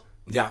world.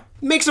 Yeah.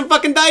 Make some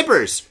fucking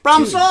diapers.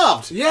 Problem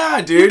solved. Yeah,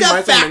 dude. You've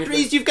got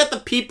factories, you've got the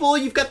people,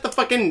 you've got the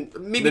fucking...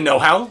 maybe the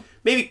know-how?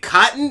 Maybe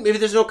cotton. Maybe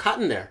there's no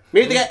cotton there.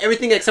 Maybe they got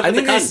everything except for the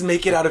cotton. I think they just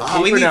make it out of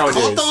paper we need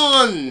nowadays.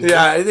 Cotton.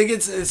 Yeah, I think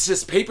it's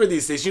just paper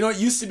these days. It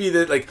used to be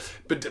that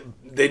but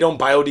they don't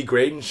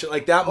biodegrade and shit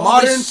like that.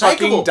 Modern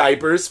fucking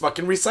diapers,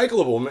 fucking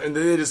recyclable, and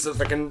they just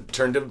fucking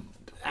turn to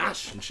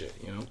ash and shit,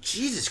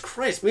 Jesus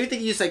Christ. Maybe they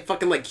could use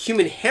like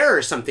human hair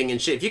or something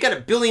and shit. If you got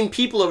 1 billion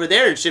people over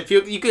there and shit,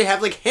 you could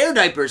have like hair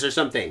diapers or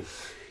something.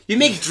 You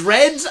make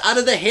dreads out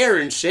of the hair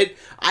and shit.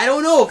 I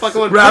don't know.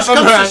 Fucking when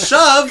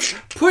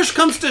push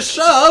comes to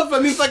shove. I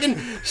mean, fucking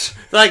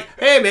like,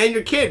 hey man,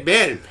 your kid,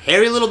 man,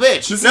 hairy little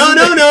bitch.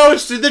 No,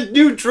 it's the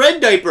new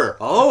dread diaper.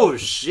 Oh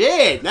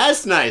shit,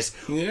 that's nice,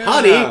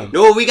 honey.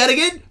 Know what we gotta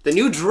get? The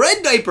new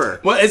dread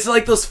diaper. Well, it's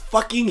like those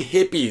fucking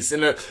hippies,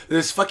 and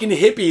there's fucking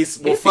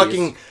hippies. Well,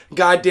 fucking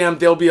goddamn,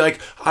 they'll be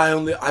like,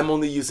 I'm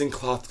only using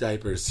cloth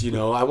diapers.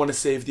 I want to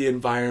save the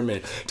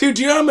environment, dude.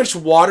 Do you know how much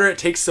water it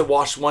takes to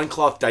wash one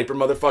cloth diaper,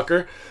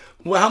 motherfucker?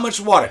 Well, how much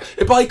water?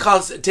 It probably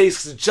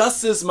takes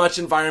just as much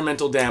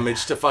environmental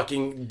damage to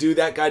fucking do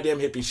that goddamn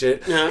hippie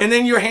shit. Yeah. And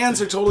then your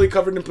hands are totally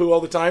covered in poo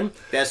all the time.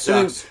 That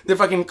sucks. They're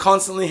fucking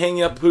constantly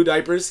hanging up poo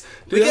diapers.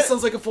 Dude, that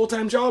sounds like a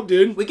full-time job,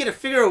 dude. We gotta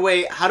figure a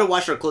way how to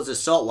wash our clothes with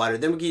salt water.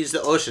 Then we can use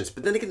the oceans.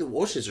 But then again, the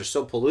oceans are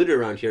so polluted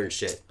around here and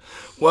shit.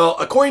 Well,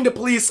 according to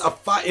police,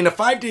 in a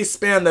 5-day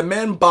span, the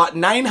men bought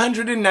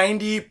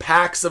 990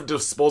 packs of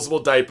disposable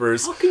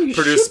diapers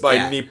produced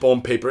by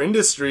Nippon Paper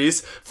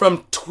Industries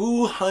from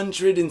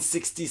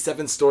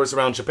 267 stores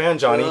around Japan,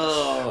 Johnny.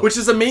 Which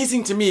is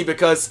amazing to me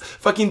because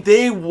fucking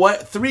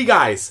 3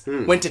 guys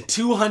went to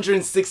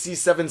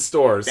 267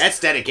 stores. That's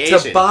dedication.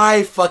 To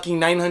buy fucking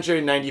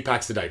 990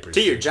 packs of diapers.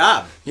 To your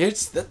job. Yeah,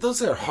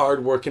 those are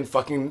hard-working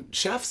fucking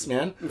chefs,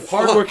 man.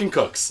 Hard-working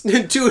cooks.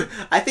 Dude,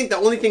 I think the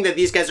only thing that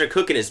these guys are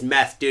cooking is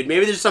meth, dude.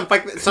 Maybe there's some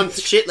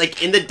shit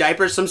like in the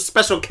diapers, some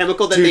special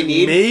chemical that they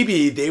need.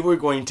 Maybe they were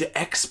going to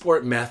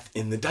export meth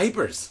in the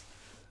diapers.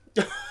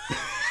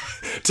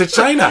 to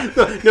China.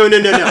 No.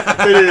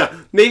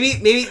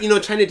 Maybe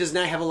China does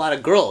not have a lot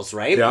of girls,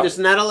 right? Yeah. There's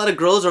not a lot of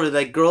girls or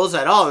like girls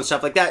at all and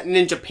stuff like that. And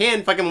in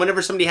Japan, fucking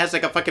whenever somebody has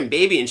like a fucking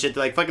baby and shit,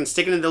 they're like fucking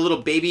sticking in the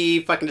little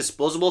baby fucking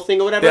disposable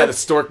thing or whatever. Yeah, the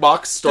stork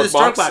box,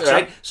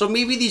 right? So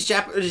maybe these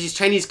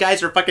Chinese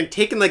guys are fucking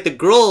taking like the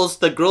girls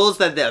that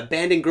the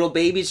abandoned girl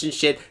babies and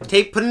shit,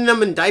 putting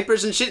them in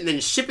diapers and shit, and then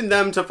shipping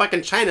them to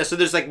fucking China. So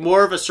there's like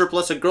more of a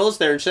surplus of girls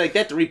there and shit like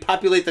that to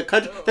repopulate the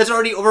country that's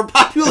already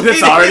overpopulated.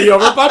 It's already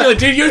overpopulated,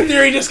 dude. Your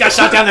theory just got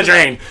shot down the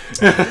drain.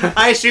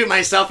 I shoot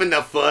myself in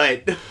the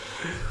foot.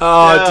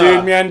 Oh,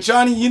 dude, man.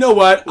 Johnny, you know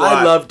what?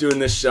 I love doing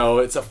this show.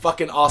 It's a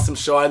fucking awesome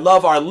show. I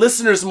love our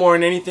listeners more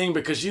than anything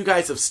because you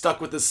guys have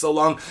stuck with us so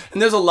long.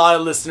 And there's a lot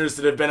of listeners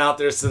that have been out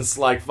there since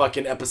like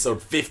fucking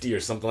episode 50 or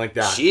something like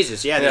that.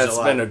 Jesus, yeah, there's a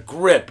lot. It's been a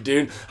grip,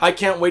 dude. I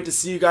can't wait to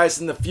see you guys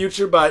in the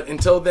future. But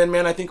until then,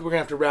 man, I think we're going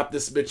to have to wrap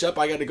this bitch up.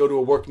 I got to go to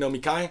a work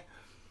nomikai.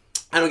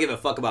 I don't give a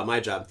fuck about my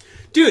job.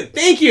 Dude,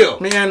 thank you.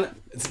 Man,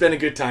 it's been a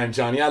good time,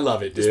 Johnny. I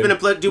love it, dude. It's been a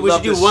pleasure. Dude, we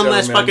should do one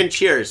last fucking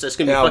cheers. That's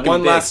going to be fucking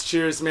one big. last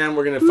cheers, man.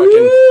 We're going to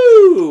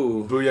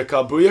fucking...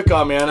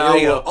 Booyaka, man. I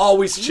will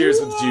always cheers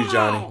with you,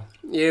 Johnny.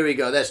 Here we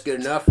go. That's good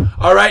enough.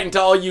 All right, and to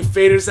all you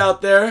faders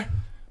out there,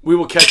 we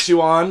will catch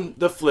you on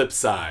the flip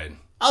side.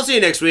 I'll see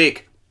you next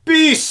week.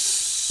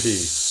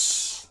 Peace.